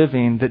were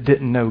living that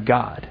didn't know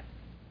God.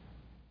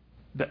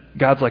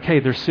 God's like, hey,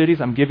 there's cities.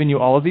 I'm giving you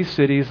all of these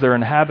cities. There are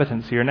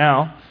inhabitants here.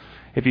 Now,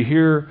 if you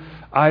hear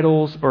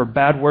idols or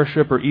bad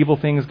worship or evil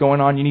things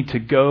going on, you need to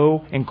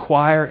go,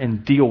 inquire,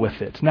 and deal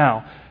with it.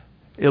 Now,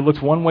 it looks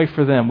one way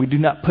for them. We do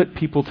not put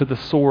people to the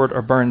sword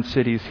or burn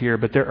cities here,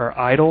 but there are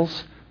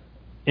idols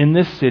in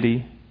this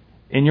city,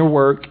 in your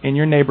work, in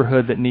your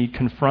neighborhood that need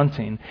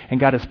confronting. And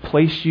God has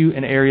placed you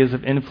in areas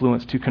of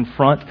influence to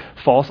confront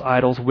false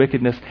idols,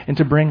 wickedness, and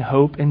to bring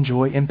hope and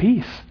joy and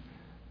peace.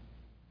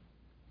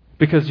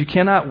 Because you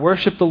cannot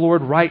worship the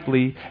Lord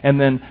rightly and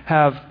then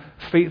have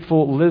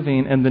faithful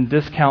living and then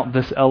discount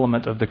this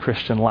element of the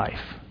Christian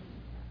life.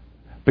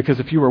 Because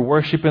if you are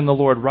worshiping the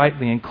Lord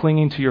rightly and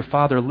clinging to your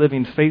Father,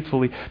 living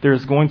faithfully, there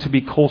is going to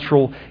be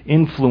cultural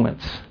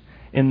influence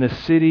in the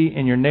city,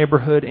 in your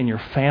neighborhood, in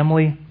your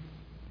family,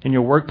 in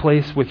your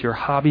workplace, with your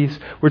hobbies.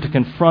 We're to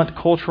confront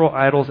cultural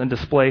idols and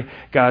display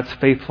God's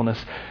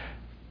faithfulness.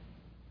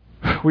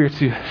 We are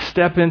to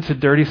step into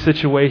dirty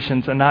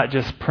situations and not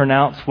just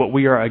pronounce what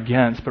we are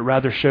against, but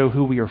rather show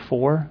who we are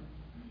for.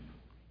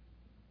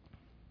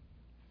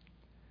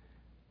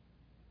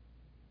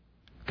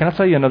 Can I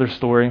tell you another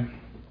story?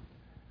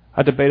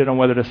 I debated on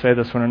whether to say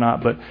this one or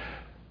not, but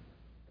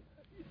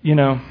you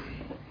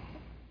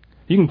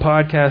can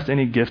podcast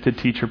any gifted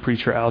teacher,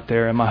 preacher out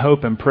there, and my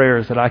hope and prayer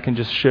is that I can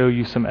just show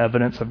you some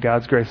evidence of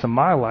God's grace in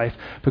my life,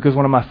 because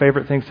one of my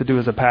favorite things to do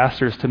as a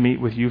pastor is to meet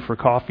with you for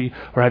coffee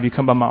or have you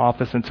come by my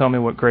office and tell me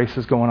what grace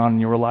is going on in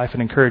your life. It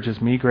encourages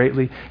me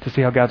greatly to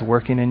see how God's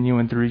working in you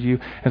and through you.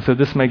 And so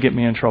this may get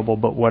me in trouble,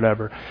 but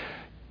whatever.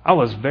 I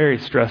was very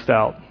stressed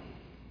out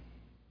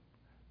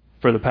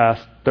for the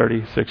past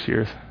 36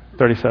 years,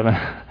 37.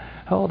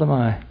 How old am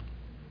I?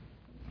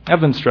 I've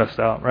been stressed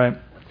out, right?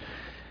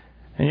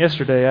 And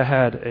yesterday I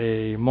had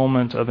a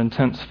moment of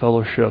intense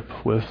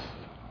fellowship with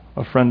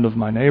a friend of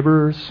my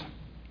neighbor's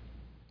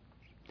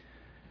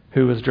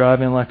who was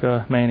driving like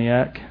a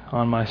maniac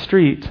on my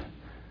street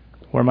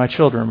where my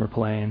children were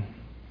playing.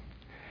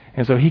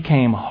 And so he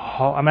came,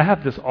 I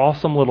have this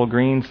awesome little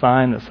green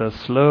sign that says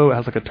slow. It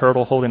has like a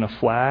turtle holding a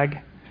flag.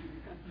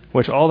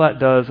 which all that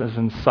does is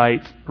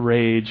incite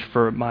rage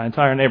for my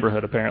entire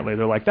neighborhood, apparently.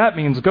 They're like, that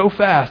means go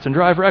fast and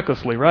drive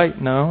recklessly, right?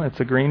 No, it's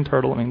a green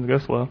turtle. It means go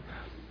slow.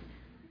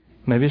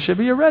 Maybe it should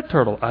be a red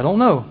turtle. I don't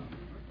know.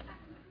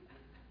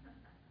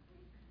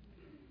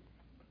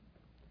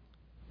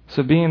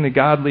 So being the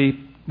godly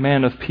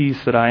man of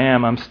peace that I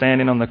am, I'm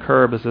standing on the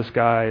curb as this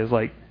guy is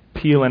like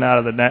peeling out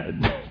of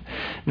the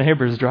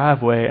neighbor's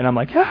driveway, and I'm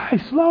like, hey,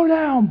 slow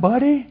down,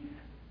 buddy.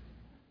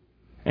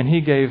 And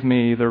he gave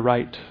me the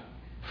right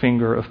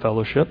finger of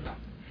fellowship.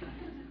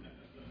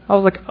 I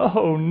was like,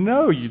 oh,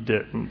 no, you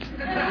didn't.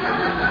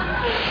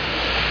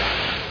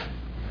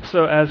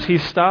 So as he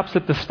stops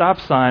at the stop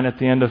sign at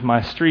the end of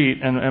my street,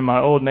 and my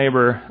old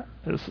neighbor,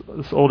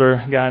 this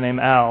older guy named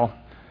Al,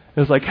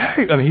 is like,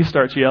 hey, he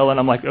starts yelling.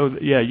 I'm like, oh,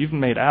 yeah, you've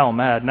made Al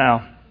mad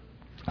now.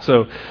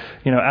 So,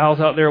 Al's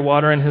out there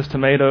watering his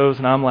tomatoes,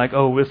 and I'm like,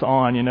 oh, it's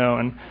on,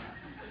 and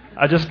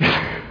I just...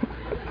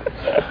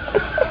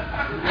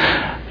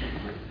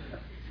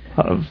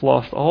 I've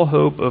lost all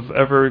hope of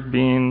ever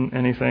being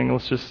anything.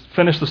 Let's just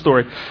finish the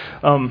story.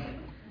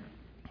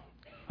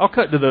 I'll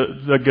cut to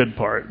the good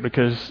part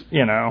because,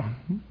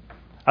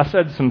 I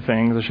said some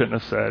things I shouldn't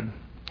have said,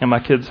 and my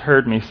kids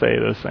heard me say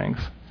those things.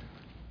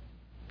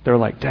 They were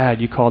like,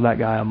 Dad, you called that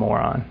guy a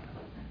moron.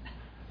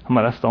 I'm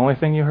like, that's the only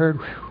thing you heard?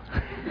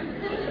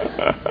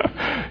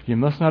 You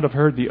must not have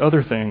heard the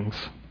other things.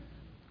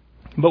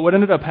 But what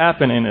ended up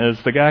happening is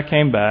the guy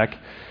came back.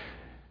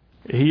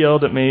 He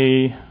yelled at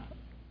me,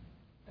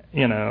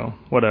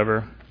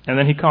 whatever. And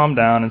then he calmed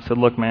down and said,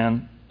 look,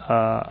 man,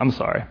 I'm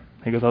sorry.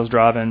 He goes, I was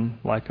driving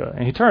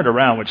and he turned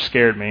around, which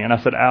scared me. And I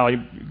said, Al,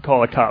 you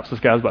call the cops. This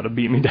guy's about to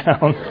beat me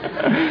down.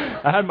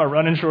 I had my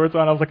running shorts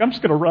on. I was like, I'm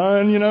just going to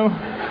run,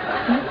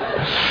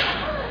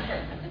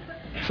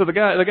 So the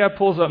guy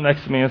pulls up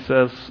next to me and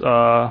says,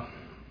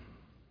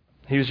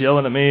 he was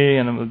yelling at me.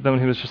 And then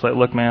he was just like,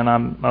 look, man,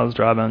 I was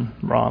driving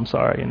wrong. I'm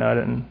sorry. I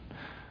didn't,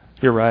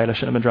 you're right. I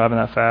shouldn't have been driving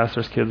that fast.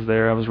 There's kids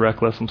there. I was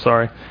reckless. I'm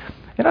sorry.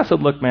 And I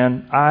said, look,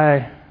 man,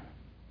 I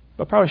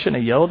probably shouldn't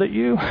have yelled at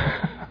you.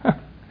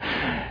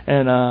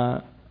 And,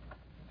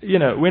 we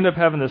ended up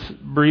having this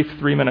brief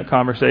 3-minute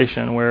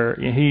conversation where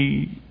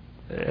it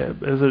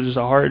was just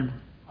a hard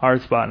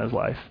spot in his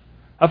life.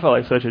 I felt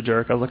like such a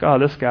jerk. I was like, oh,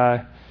 this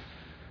guy,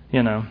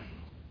 I'm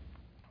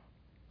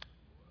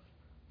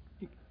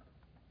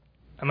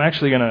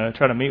actually going to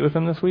try to meet with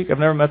him this week. I've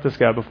never met this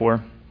guy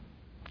before,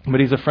 but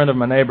he's a friend of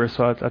my neighbor.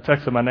 So I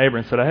texted my neighbor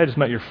and said, hey, I just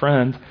met your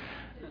friend.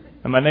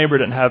 And my neighbor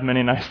didn't have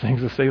many nice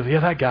things to say. He was like, yeah,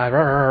 that guy.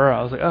 Rah, rah, rah.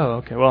 I was like, oh,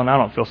 okay. Well, now I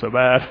don't feel so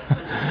bad.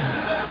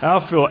 Now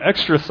I feel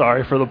extra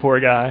sorry for the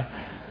poor guy.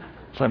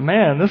 It's like,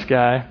 man, this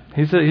guy,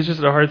 he's just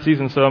at a hard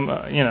season. So,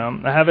 I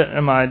have it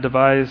in my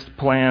devised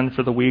plan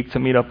for the week to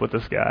meet up with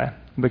this guy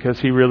because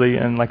he really,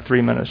 in like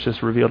 3 minutes,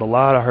 just revealed a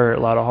lot of hurt,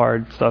 a lot of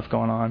hard stuff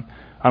going on.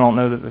 I don't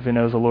know that if he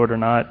knows the Lord or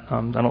not.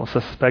 I don't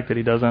suspect that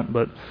he doesn't,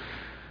 but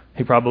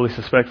he probably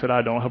suspects that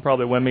I don't. He'll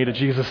probably win me to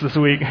Jesus this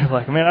week. He's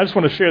like, man, I just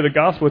want to share the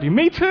gospel with you.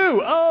 Me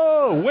too.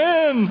 Oh,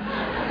 win.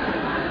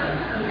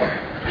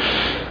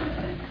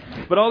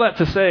 But all that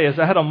to say is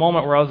I had a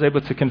moment where I was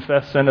able to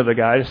confess sin to the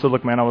guy. I just said,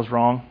 look, man, I was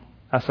wrong.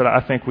 I said, I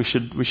think we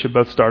should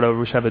both start over.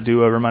 We should have a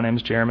do-over. My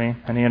name's Jeremy.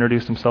 And he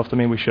introduced himself to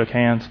me. We shook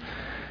hands.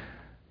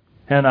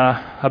 And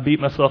I beat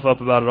myself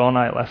up about it all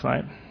night last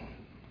night.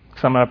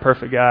 Because I'm not a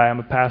perfect guy. I'm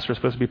a pastor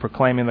supposed to be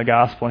proclaiming the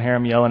gospel, and here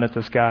I'm yelling at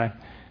this guy.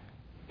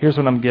 Here's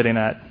what I'm getting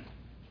at.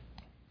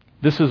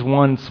 This is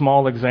one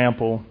small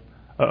example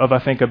of, I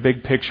think, a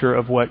big picture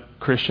of what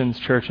Christians,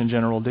 church in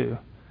general, do.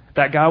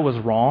 That guy was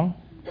wrong.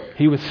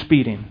 He was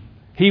speeding.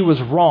 He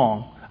was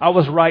wrong. I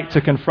was right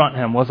to confront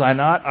him, was I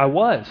not? I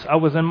was. I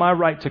was in my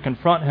right to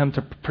confront him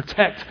to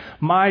protect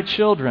my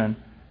children.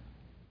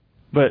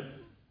 But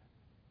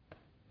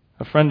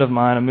a friend of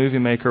mine, a movie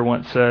maker,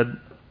 once said,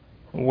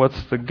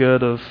 what's the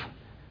good of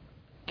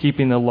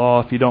keeping the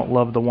law if you don't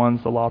love the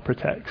ones the law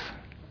protects?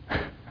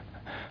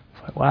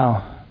 It's like,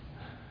 wow.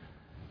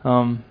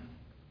 So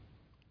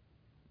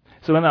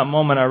in that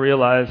moment, I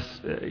realized,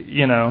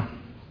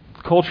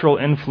 cultural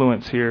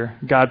influence here.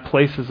 God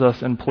places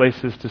us in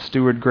places to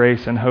steward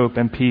grace and hope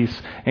and peace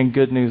and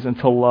good news and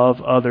to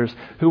love others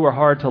who are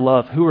hard to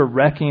love, who are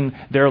wrecking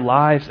their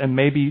lives and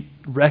maybe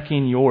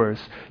wrecking yours,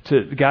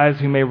 to guys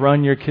who may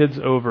run your kids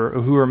over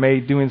or who are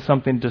maybe doing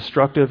something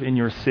destructive in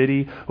your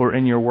city or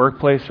in your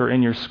workplace or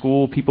in your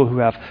school, people who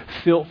have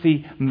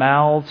filthy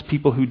mouths,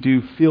 people who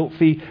do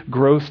filthy,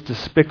 gross,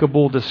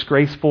 despicable,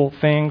 disgraceful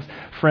things.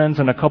 Friends,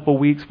 in a couple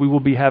weeks, we will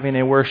be having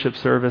a worship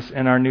service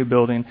in our new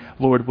building,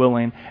 Lord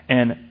willing,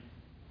 and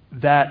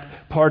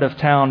that part of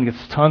town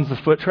gets tons of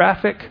foot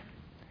traffic.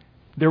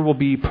 There will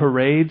be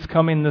parades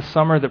coming this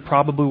summer that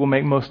probably will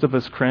make most of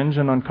us cringe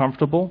and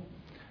uncomfortable.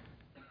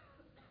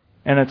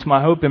 And it's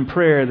my hope and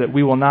prayer that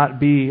we will not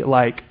be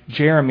like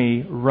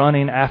Jeremy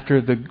running after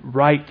the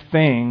right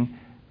thing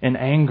in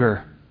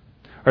anger,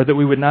 or that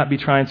we would not be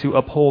trying to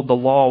uphold the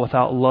law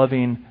without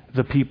loving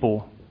the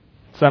people.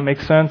 Does that make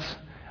sense?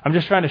 I'm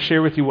just trying to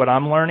share with you what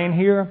I'm learning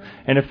here.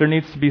 And if there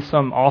needs to be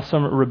some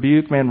awesome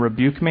rebuke, man,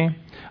 rebuke me.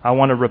 I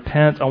want to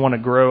repent. I want to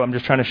grow. I'm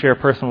just trying to share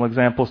personal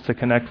examples to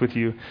connect with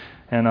you.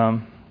 And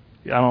I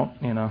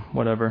don't,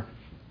 whatever.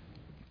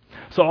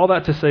 So all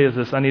that to say is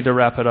this. I need to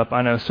wrap it up,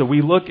 I know. So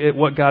we look at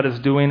what God is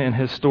doing in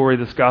his story,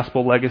 this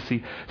gospel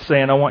legacy,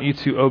 saying, I want you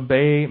to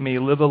obey me,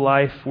 live a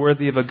life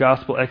worthy of a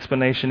gospel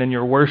explanation in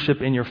your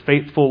worship, in your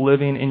faithful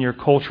living, in your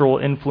cultural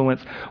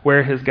influence.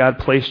 Where has God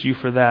placed you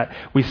for that?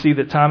 We see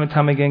that time and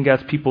time again,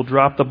 God's people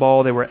dropped the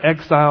ball. They were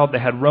exiled. They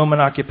had Roman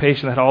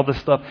occupation. They had all this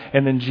stuff.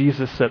 And then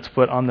Jesus sets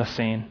foot on the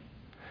scene.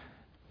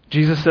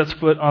 Jesus sets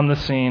foot on the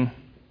scene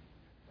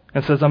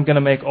and says, I'm going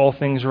to make all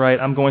things right.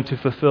 I'm going to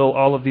fulfill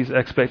all of these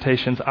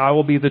expectations. I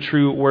will be the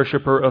true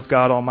worshiper of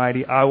God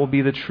Almighty. I will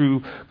be the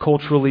true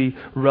culturally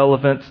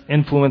relevant,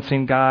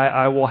 influencing guy.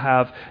 I will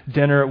have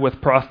dinner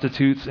with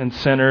prostitutes and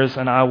sinners,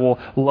 and I will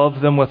love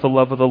them with the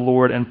love of the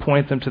Lord and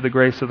point them to the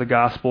grace of the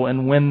gospel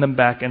and win them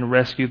back and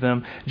rescue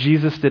them.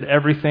 Jesus did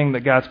everything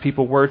that God's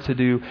people were to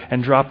do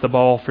and dropped the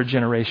ball for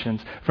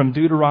generations. From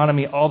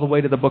Deuteronomy all the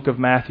way to the book of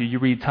Matthew, you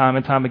read time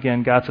and time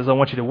again, God says, I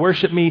want you to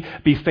worship me,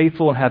 be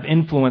faithful, and have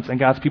influence. And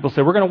God's people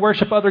say, we're going to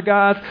worship other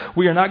gods,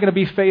 we are not going to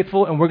be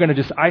faithful, and we're going to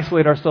just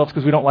isolate ourselves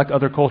because we don't like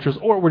other cultures,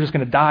 or we're just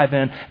going to dive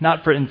in,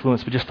 not for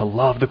influence, but just to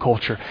love the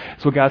culture.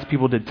 It's what God's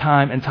people did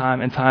time and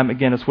time and time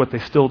again. It's what they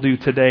still do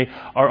today.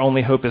 Our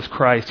only hope is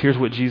Christ. Here's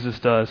what Jesus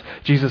does.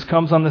 Jesus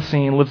comes on the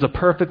scene, lives a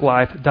perfect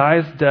life,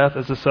 dies death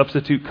as a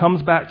substitute,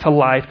 comes back to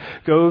life,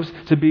 goes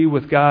to be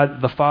with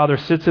God the Father,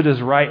 sits at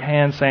his right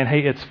hand saying, hey,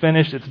 it's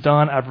finished, it's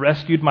done, I've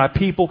rescued my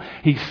people.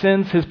 He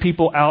sends his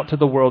people out to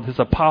the world. His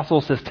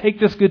apostle says, take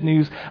this good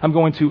news, I'm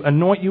going to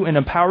anoint you and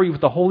empower you with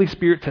the Holy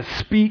Spirit to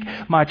speak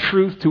my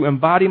truth, to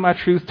embody my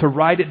truth, to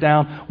write it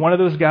down. One of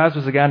those guys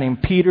was a guy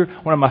named Peter,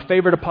 one of my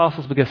favorite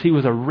apostles because he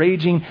was a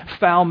raging,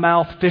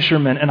 foul-mouthed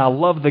fisherman, and I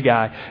love the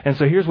guy. And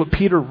so here's what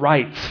Peter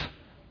writes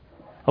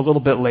a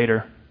little bit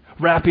later.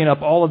 Wrapping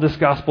up all of this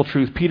gospel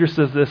truth, Peter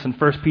says this in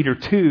 1 Peter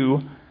 2.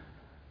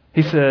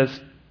 He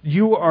says,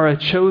 you are a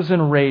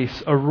chosen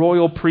race, a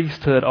royal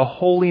priesthood, a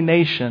holy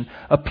nation,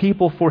 a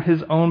people for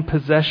his own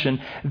possession,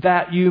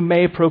 that you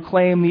may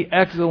proclaim the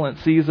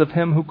excellencies of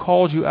him who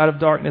called you out of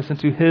darkness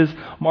into his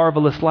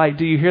marvelous light.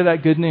 Do you hear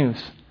that good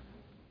news?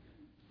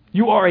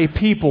 You are a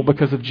people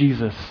because of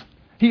Jesus.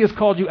 He has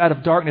called you out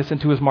of darkness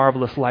into his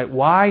marvelous light.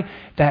 Why?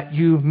 That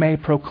you may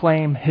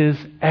proclaim his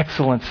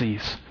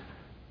excellencies.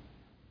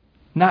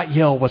 Not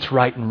yell what's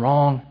right and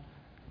wrong.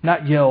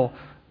 Not yell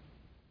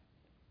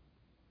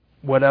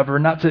whatever,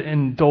 not to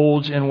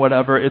indulge in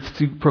whatever. It's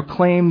to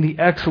proclaim the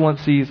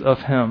excellencies of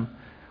him.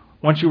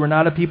 Once you were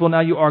not a people, now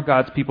you are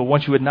God's people.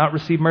 Once you had not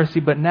received mercy,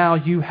 but now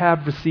you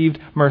have received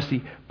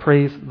mercy.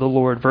 Praise the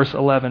Lord. Verse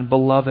 11,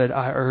 beloved,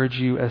 I urge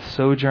you as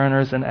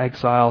sojourners and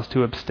exiles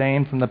to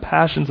abstain from the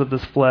passions of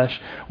this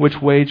flesh,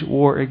 which wage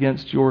war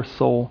against your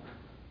soul.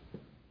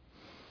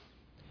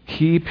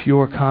 Keep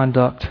your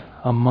conduct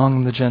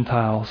among the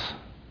Gentiles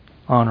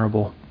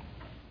honorable.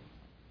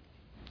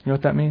 You know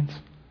what that means?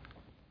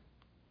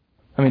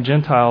 I mean,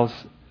 Gentiles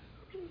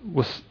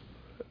was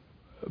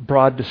a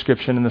broad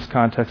description in this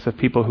context of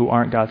people who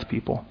aren't God's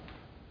people.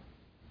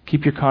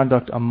 Keep your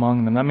conduct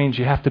among them. That means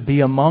you have to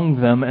be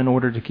among them in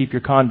order to keep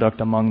your conduct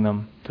among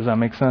them. Does that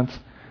make sense?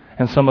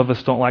 And some of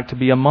us don't like to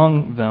be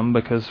among them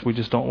because we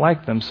just don't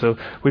like them. So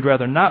we'd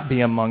rather not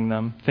be among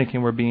them,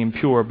 thinking we're being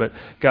pure. But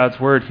God's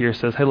word here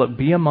says, hey, look,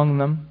 be among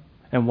them.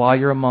 And while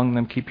you're among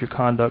them, keep your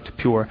conduct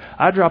pure.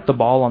 I dropped the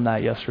ball on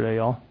that yesterday,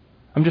 y'all.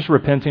 I'm just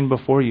repenting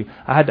before you.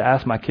 I had to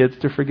ask my kids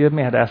to forgive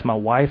me. I had to ask my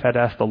wife. I had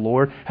to ask the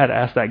Lord. I had to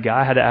ask that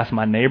guy. I had to ask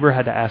my neighbor. I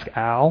had to ask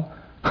Al.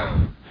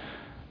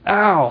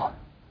 Al.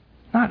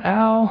 Not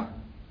Al.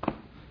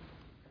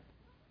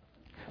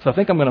 So I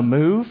think I'm going to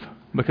move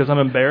because I'm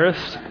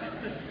embarrassed.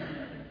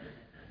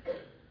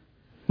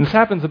 This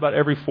happens about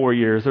every 4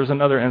 years. There's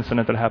another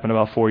incident that happened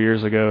about 4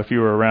 years ago. If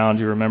you were around,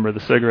 you remember the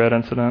cigarette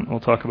incident.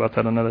 We'll talk about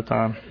that another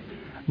time.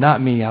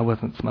 Not me. I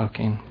wasn't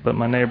smoking, but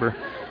my neighbor.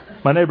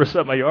 My neighbor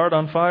set my yard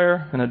on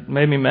fire, and it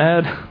made me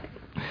mad.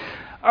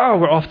 Oh,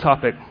 we're off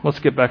topic. Let's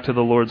get back to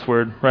the Lord's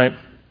Word, right?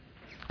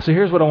 So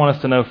here's what I want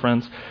us to know,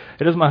 friends.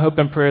 It is my hope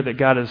and prayer that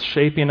God is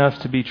shaping us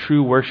to be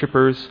true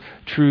worshipers,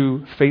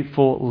 true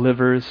faithful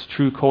livers,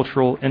 true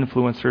cultural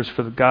influencers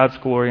for God's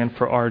glory and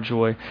for our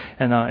joy.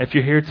 And if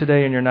you're here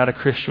today and you're not a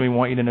Christian, we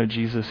want you to know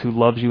Jesus, who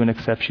loves you and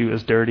accepts you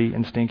as dirty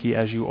and stinky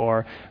as you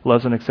are,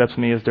 loves and accepts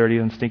me as dirty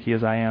and stinky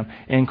as I am.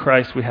 In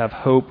Christ, we have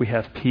hope, we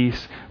have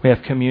peace, we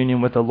have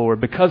communion with the Lord.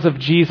 Because of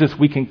Jesus,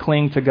 we can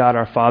cling to God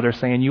our Father,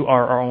 saying, you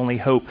are our only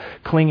hope,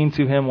 clinging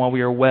to him while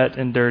we are wet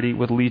and dirty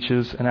with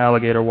leeches and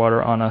alligator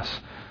water on us.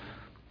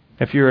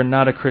 If you're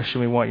not a Christian,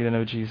 we want you to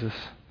know Jesus.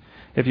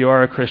 If you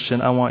are a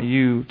Christian, I want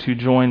you to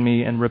join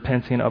me in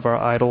repenting of our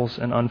idols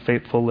and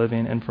unfaithful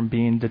living and from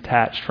being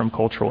detached from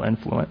cultural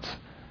influence.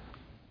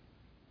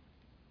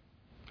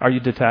 Are you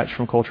detached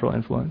from cultural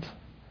influence?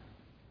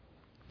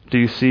 Do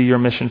you see your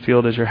mission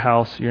field as your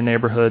house, your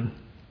neighborhood?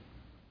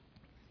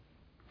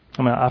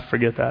 I mean, I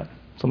forget that.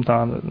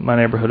 Sometimes my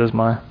neighborhood is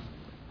my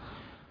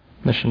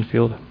mission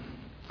field.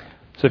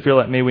 So if you're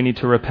like me, we need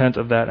to repent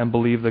of that and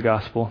believe the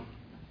gospel,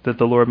 that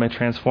the Lord may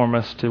transform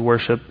us to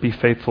worship, be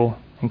faithful,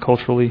 and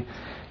culturally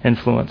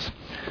influence.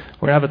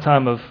 We're going to have a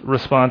time of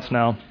response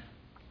now,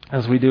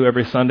 as we do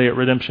every Sunday at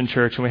Redemption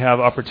Church, and we have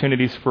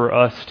opportunities for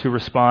us to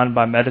respond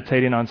by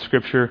meditating on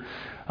Scripture.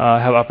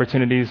 Have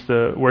opportunities.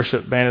 The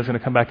worship band is going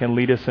to come back and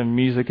lead us in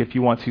music. If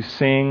you want to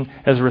sing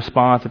as a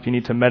response, if you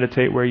need to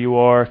meditate where you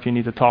are, if you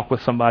need to talk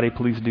with somebody,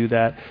 please do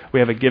that. We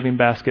have a giving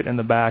basket in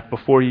the back.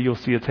 Before you, you'll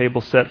see a table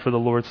set for the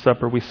Lord's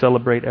Supper. We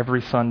celebrate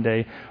every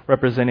Sunday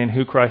representing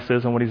who Christ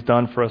is and what He's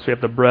done for us. We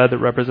have the bread that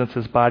represents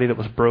His body that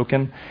was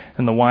broken,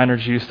 and the wine or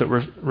juice that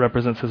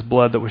represents His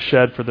blood that was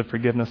shed for the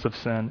forgiveness of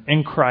sin.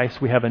 In Christ,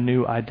 we have a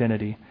new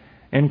identity.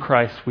 In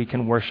Christ, we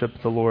can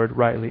worship the Lord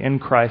rightly. In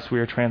Christ, we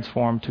are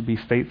transformed to be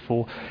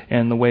faithful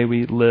in the way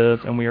we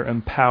live, and we are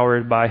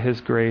empowered by His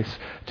grace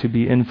to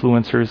be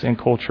influencers in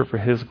culture for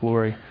His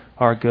glory,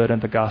 our good, and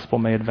the gospel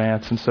may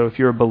advance. And so if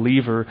you're a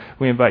believer,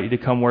 we invite you to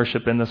come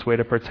worship in this way,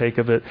 to partake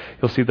of it.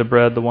 You'll see the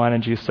bread, the wine,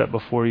 and juice set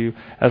before you.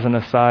 As an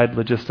aside,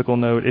 logistical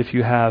note, if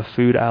you have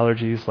food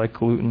allergies like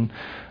gluten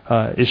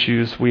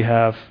issues, we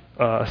have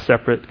a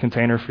separate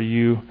container for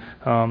you.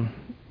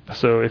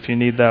 So if you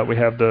need that, we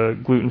have the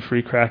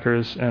gluten-free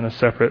crackers and a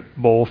separate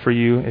bowl for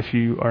you. If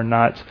you are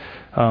not,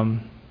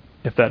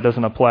 if that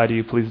doesn't apply to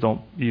you, please don't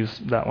use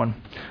that one.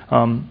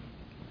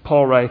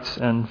 Paul writes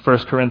in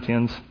 1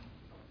 Corinthians,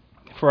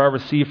 "For I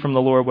received from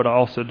the Lord what I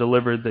also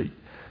delivered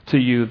to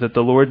you, that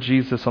the Lord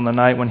Jesus, on the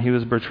night when He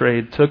was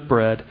betrayed, took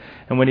bread,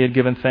 and when He had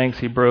given thanks,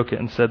 He broke it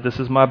and said, 'This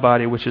is my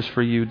body, which is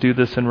for you. Do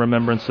this in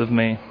remembrance of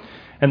me.'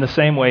 In the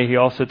same way, He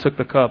also took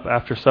the cup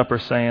after supper,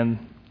 saying,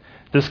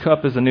 'This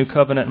cup is the new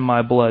covenant in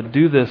my blood.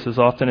 Do this as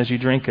often as you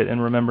drink it in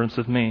remembrance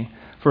of me.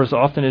 For as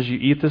often as you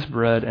eat this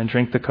bread and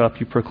drink the cup,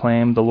 you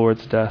proclaim the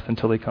Lord's death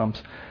until He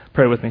comes.'"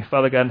 Pray with me.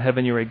 Father God in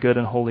heaven, You are a good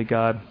and holy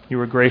God. You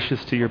are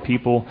gracious to Your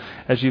people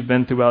as You've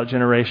been throughout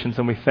generations,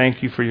 and we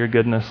thank You for Your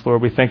goodness.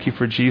 Lord, we thank You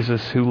for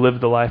Jesus, who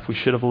lived the life we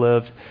should have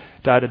lived,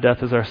 died a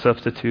death as our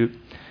substitute,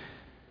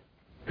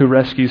 who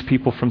rescues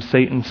people from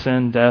Satan,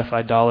 sin, death,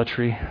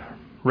 idolatry,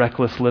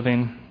 reckless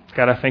living.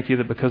 God, I thank You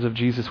that because of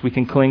Jesus, we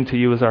can cling to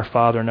You as our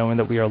Father, knowing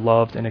that we are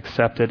loved and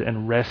accepted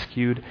and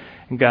rescued.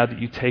 And God, that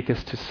You take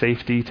us to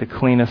safety, to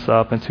clean us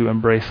up, and to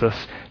embrace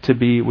us, to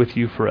be with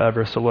You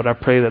forever. So Lord, I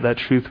pray that that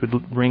truth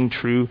would ring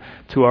true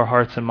to our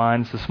hearts and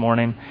minds this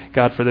morning.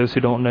 God, for those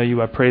who don't know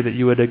You, I pray that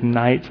You would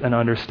ignite an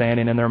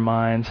understanding in their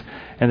minds,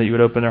 and that You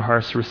would open their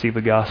hearts to receive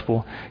the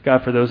gospel.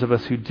 God, for those of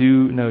us who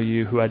do know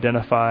You, who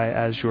identify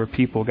as Your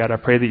people, God, I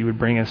pray that You would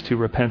bring us to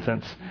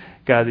repentance.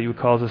 God, that You would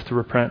cause us to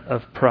repent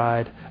of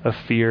pride, of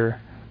fear,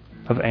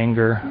 of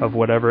anger, of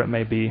whatever it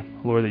may be.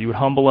 Lord, that You would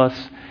humble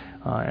us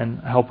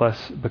and help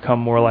us become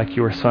more like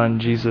Your Son,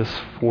 Jesus,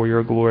 for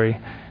Your glory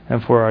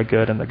and for our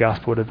good, and the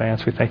gospel would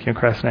advance. We thank You in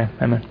Christ's name.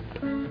 Amen.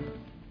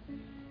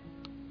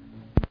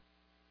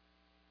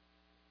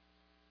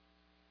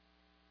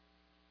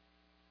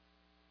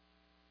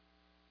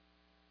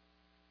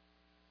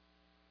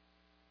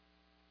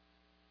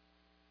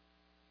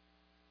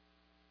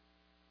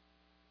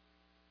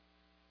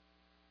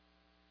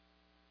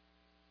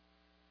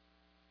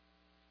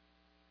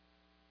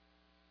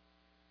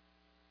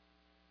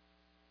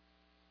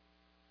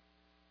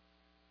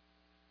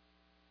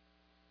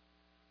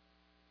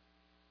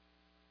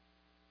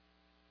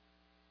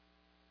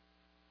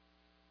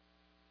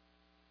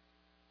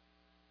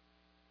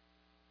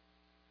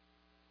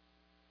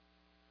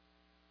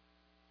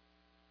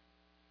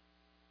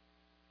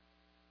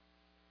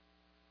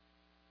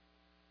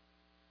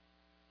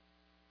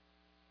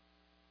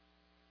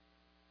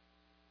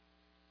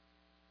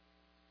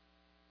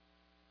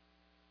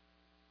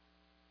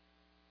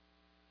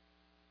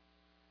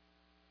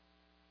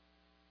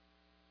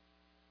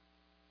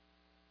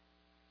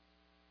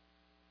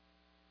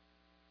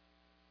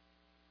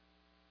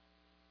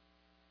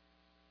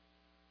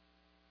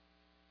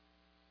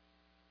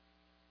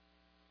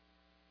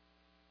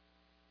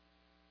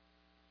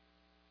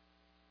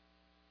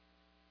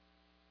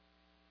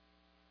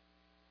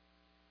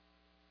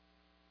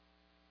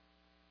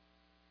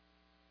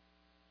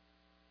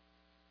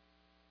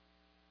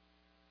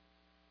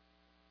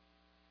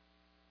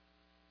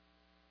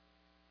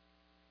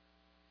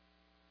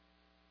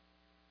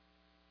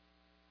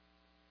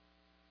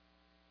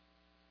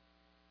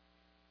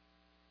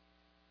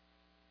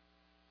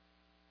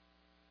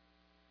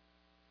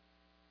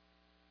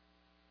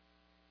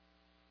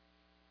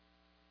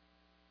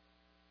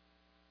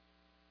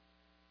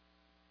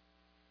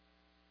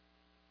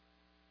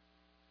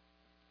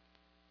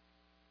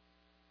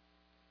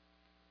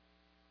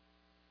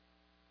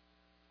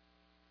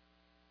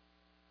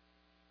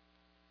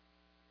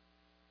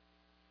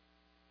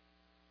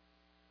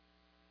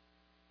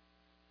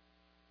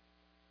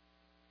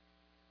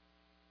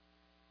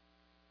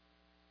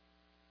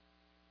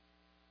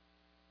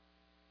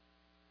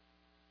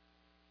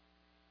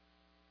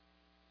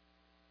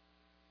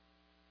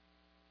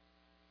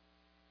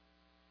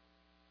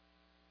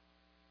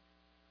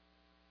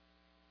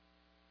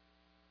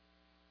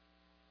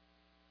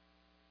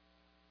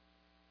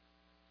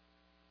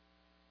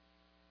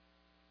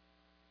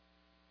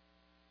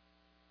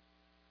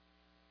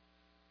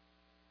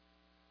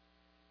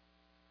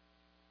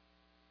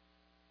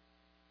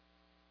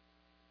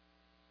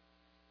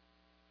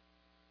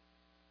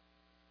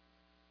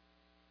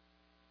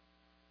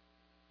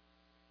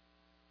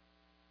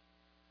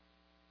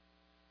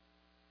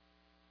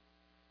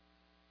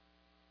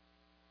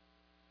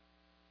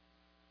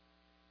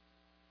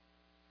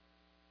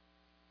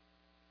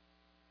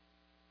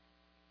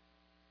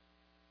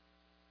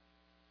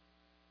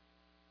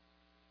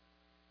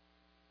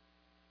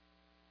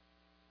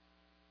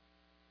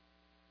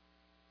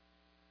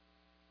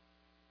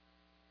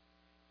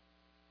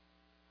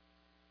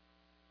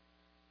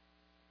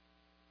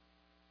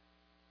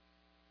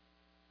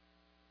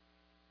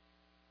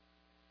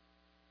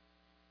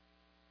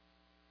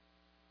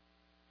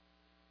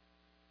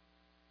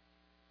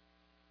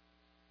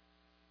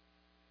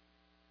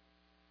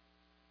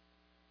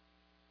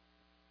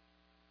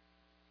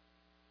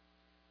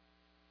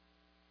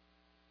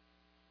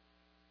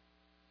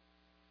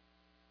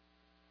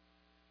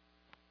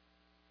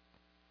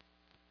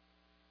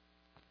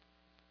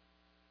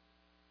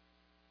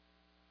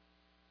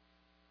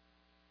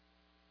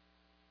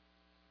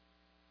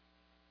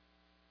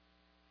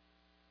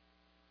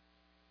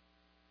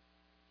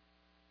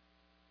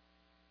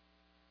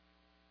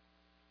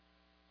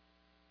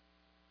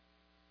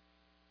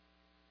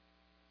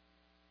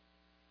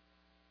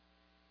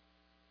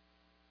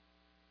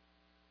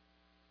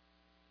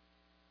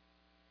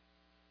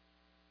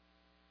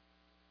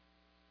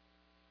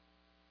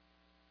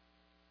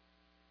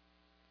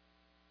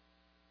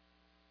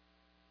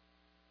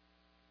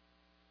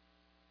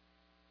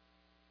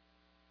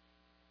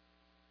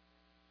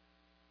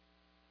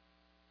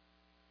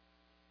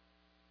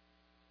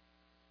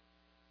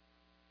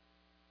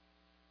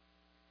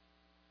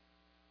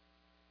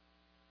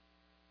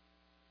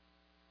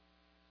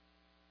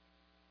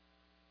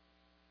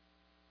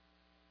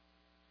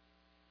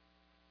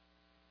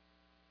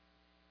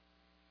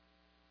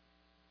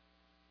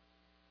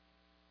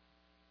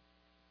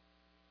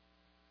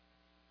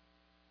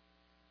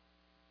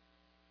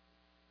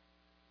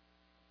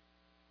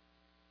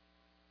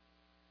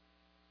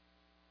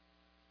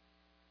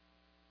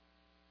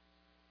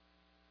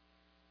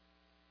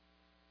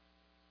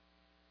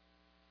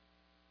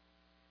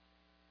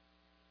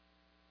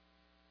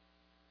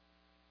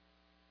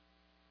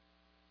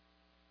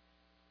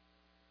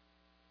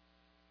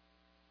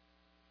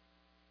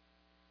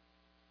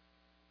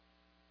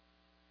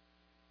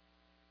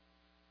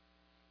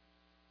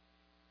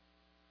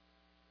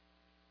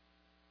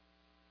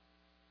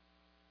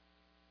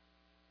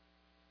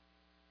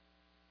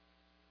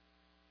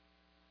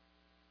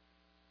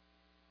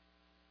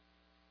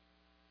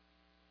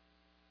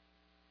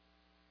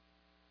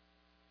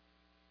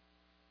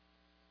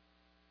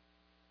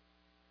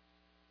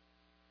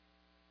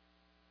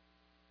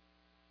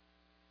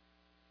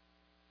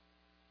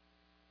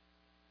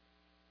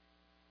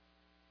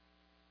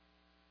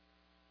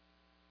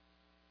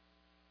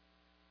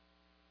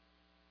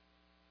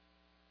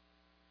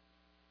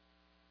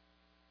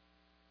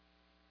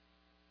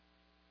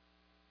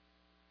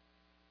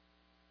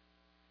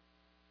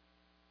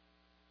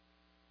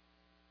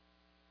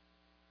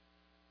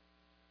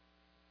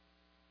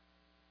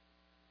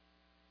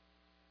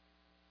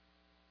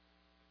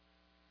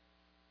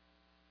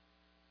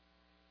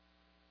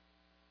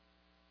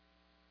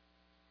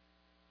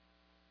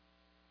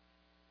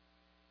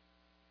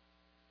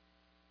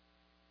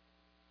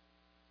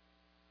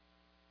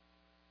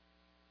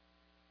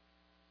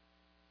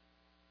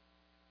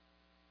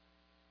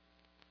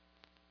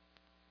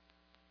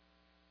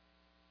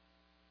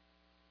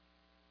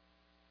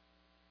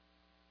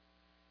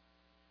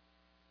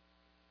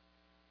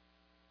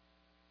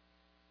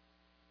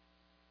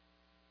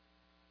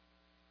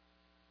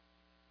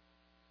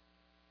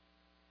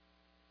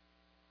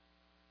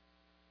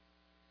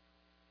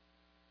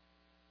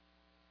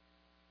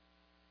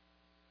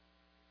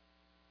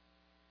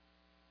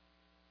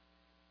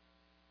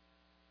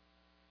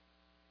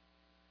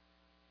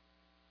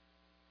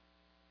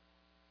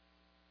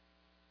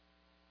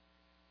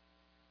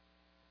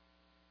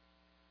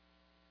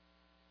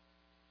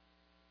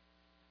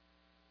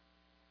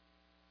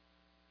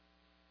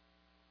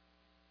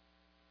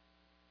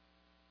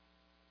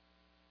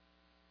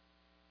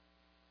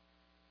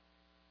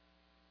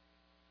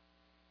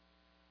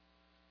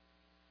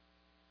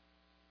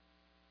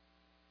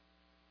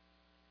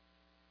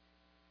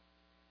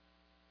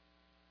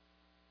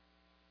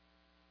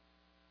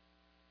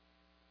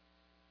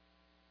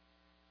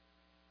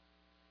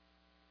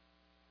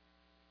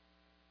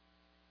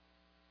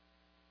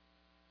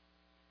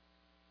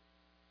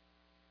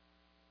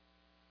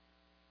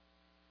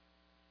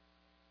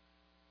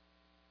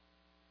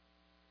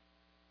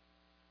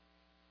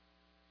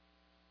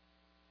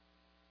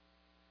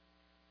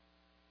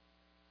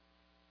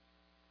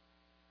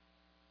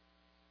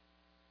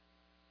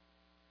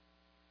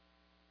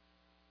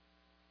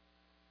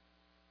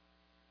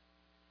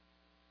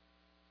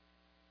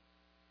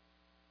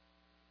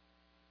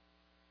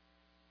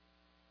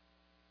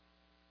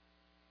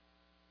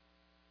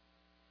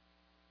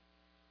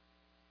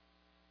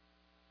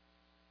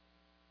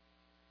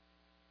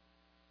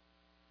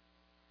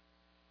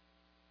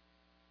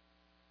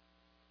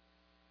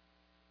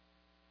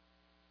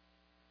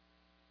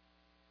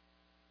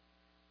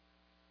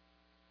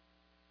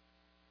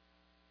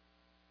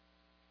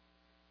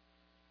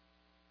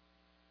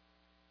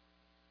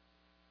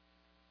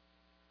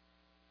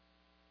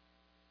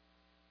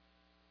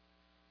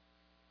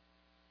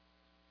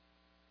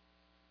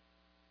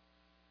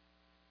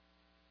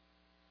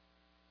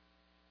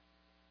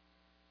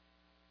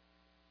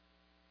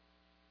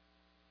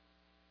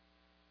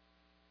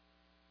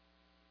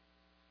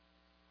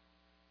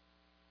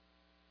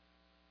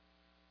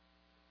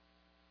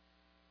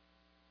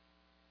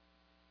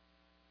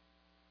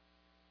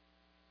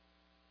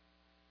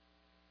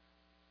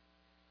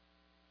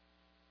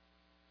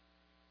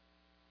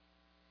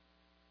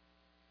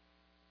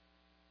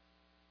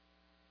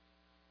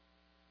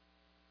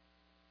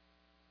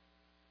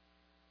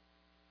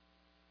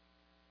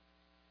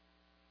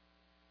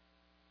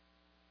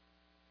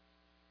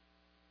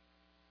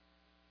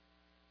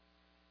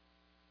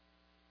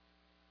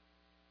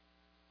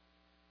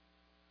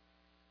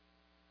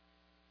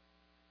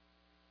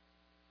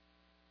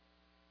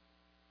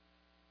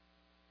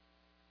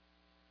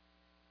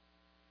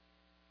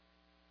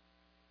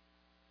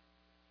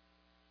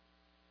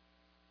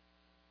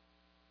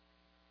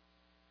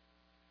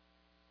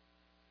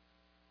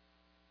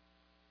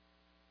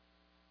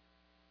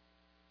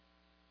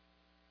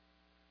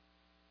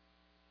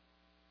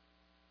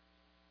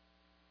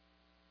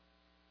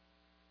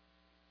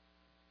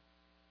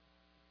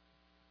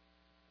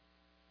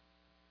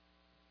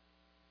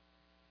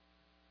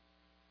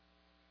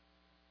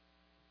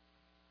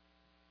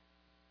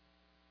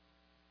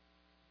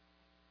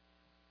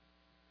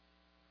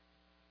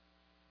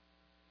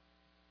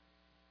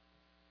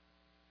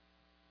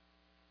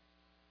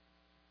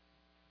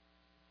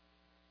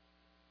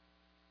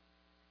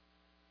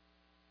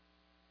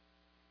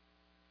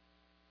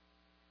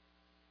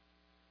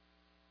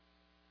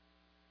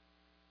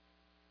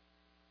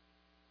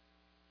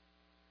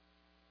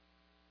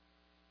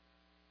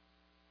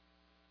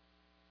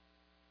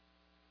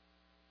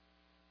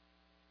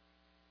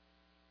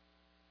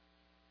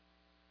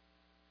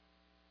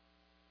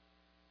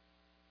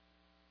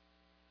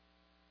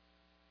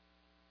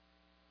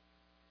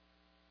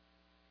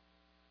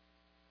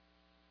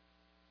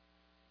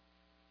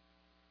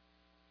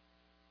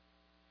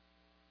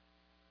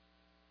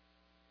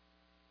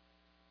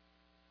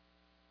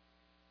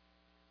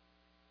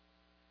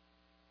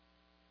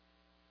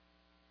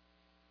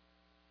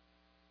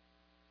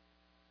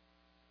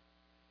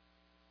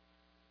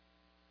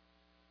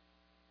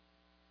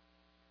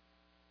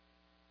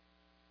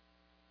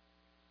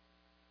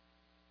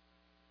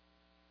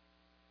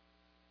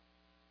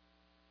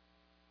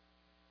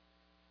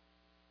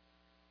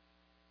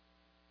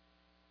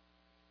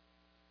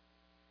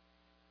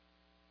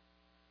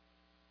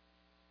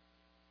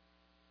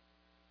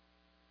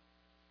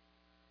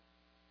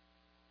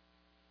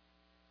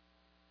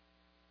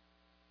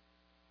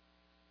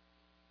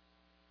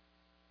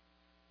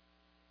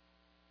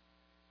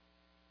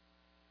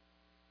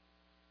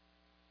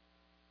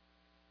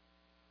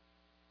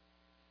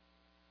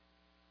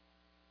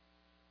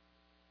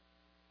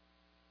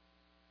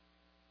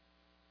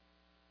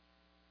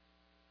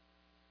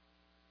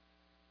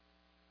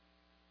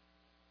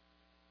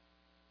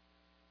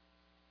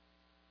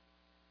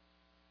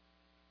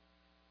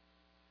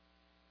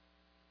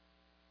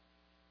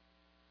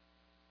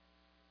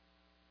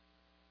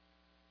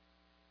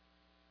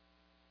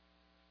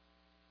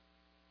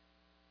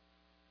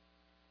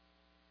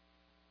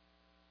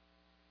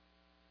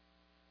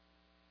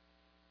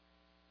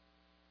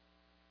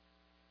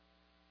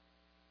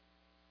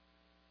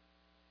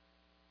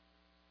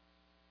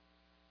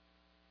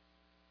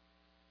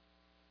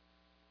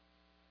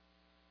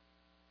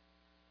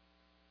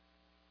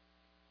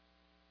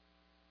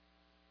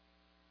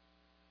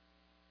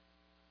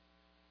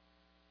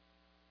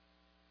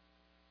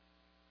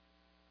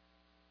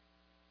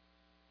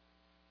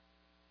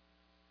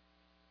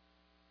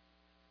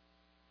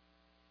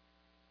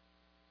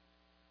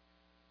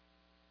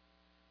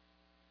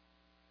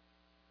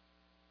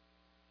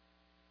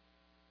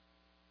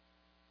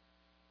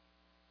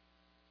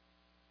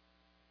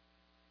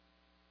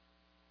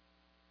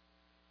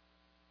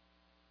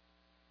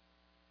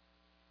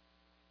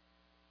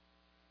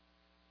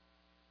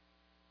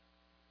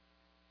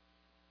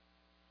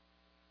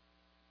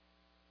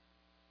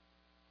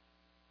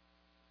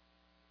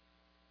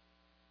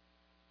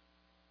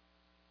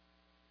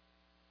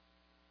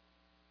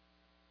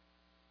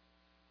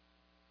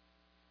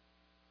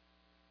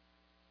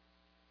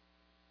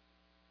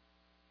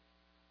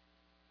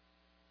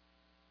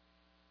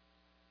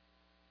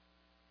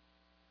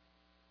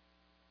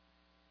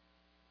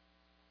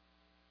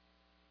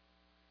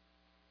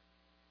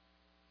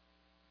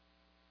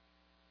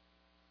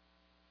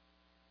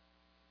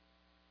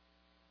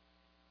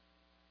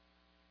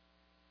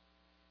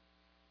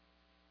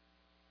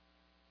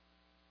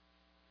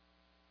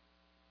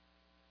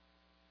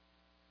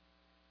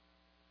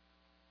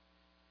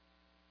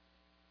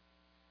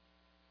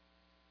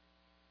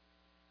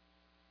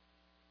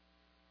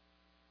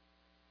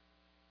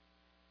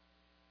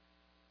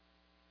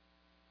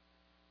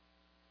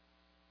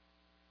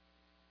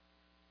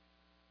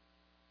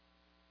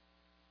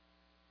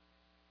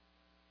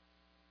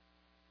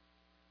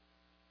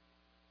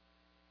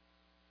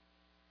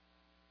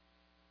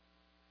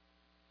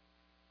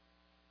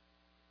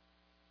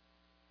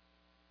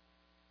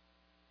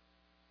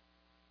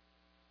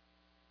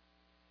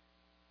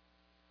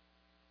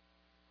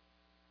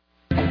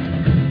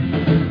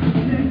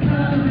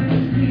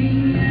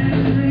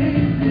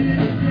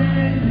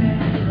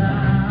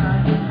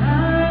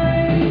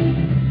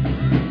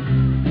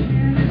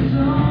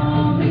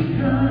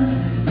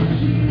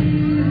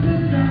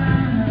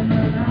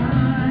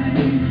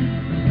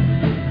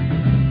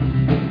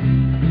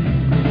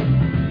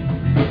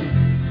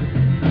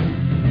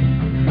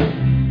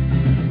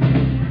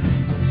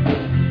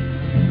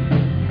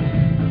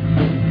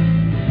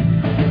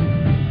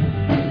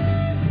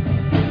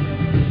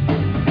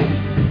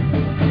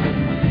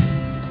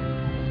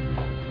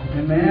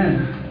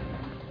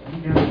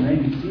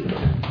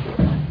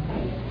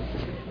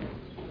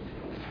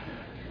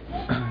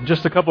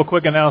 Just a couple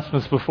quick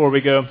announcements before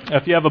we go.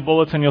 If you have a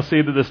bulletin, you'll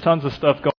see that there's tons of stuff going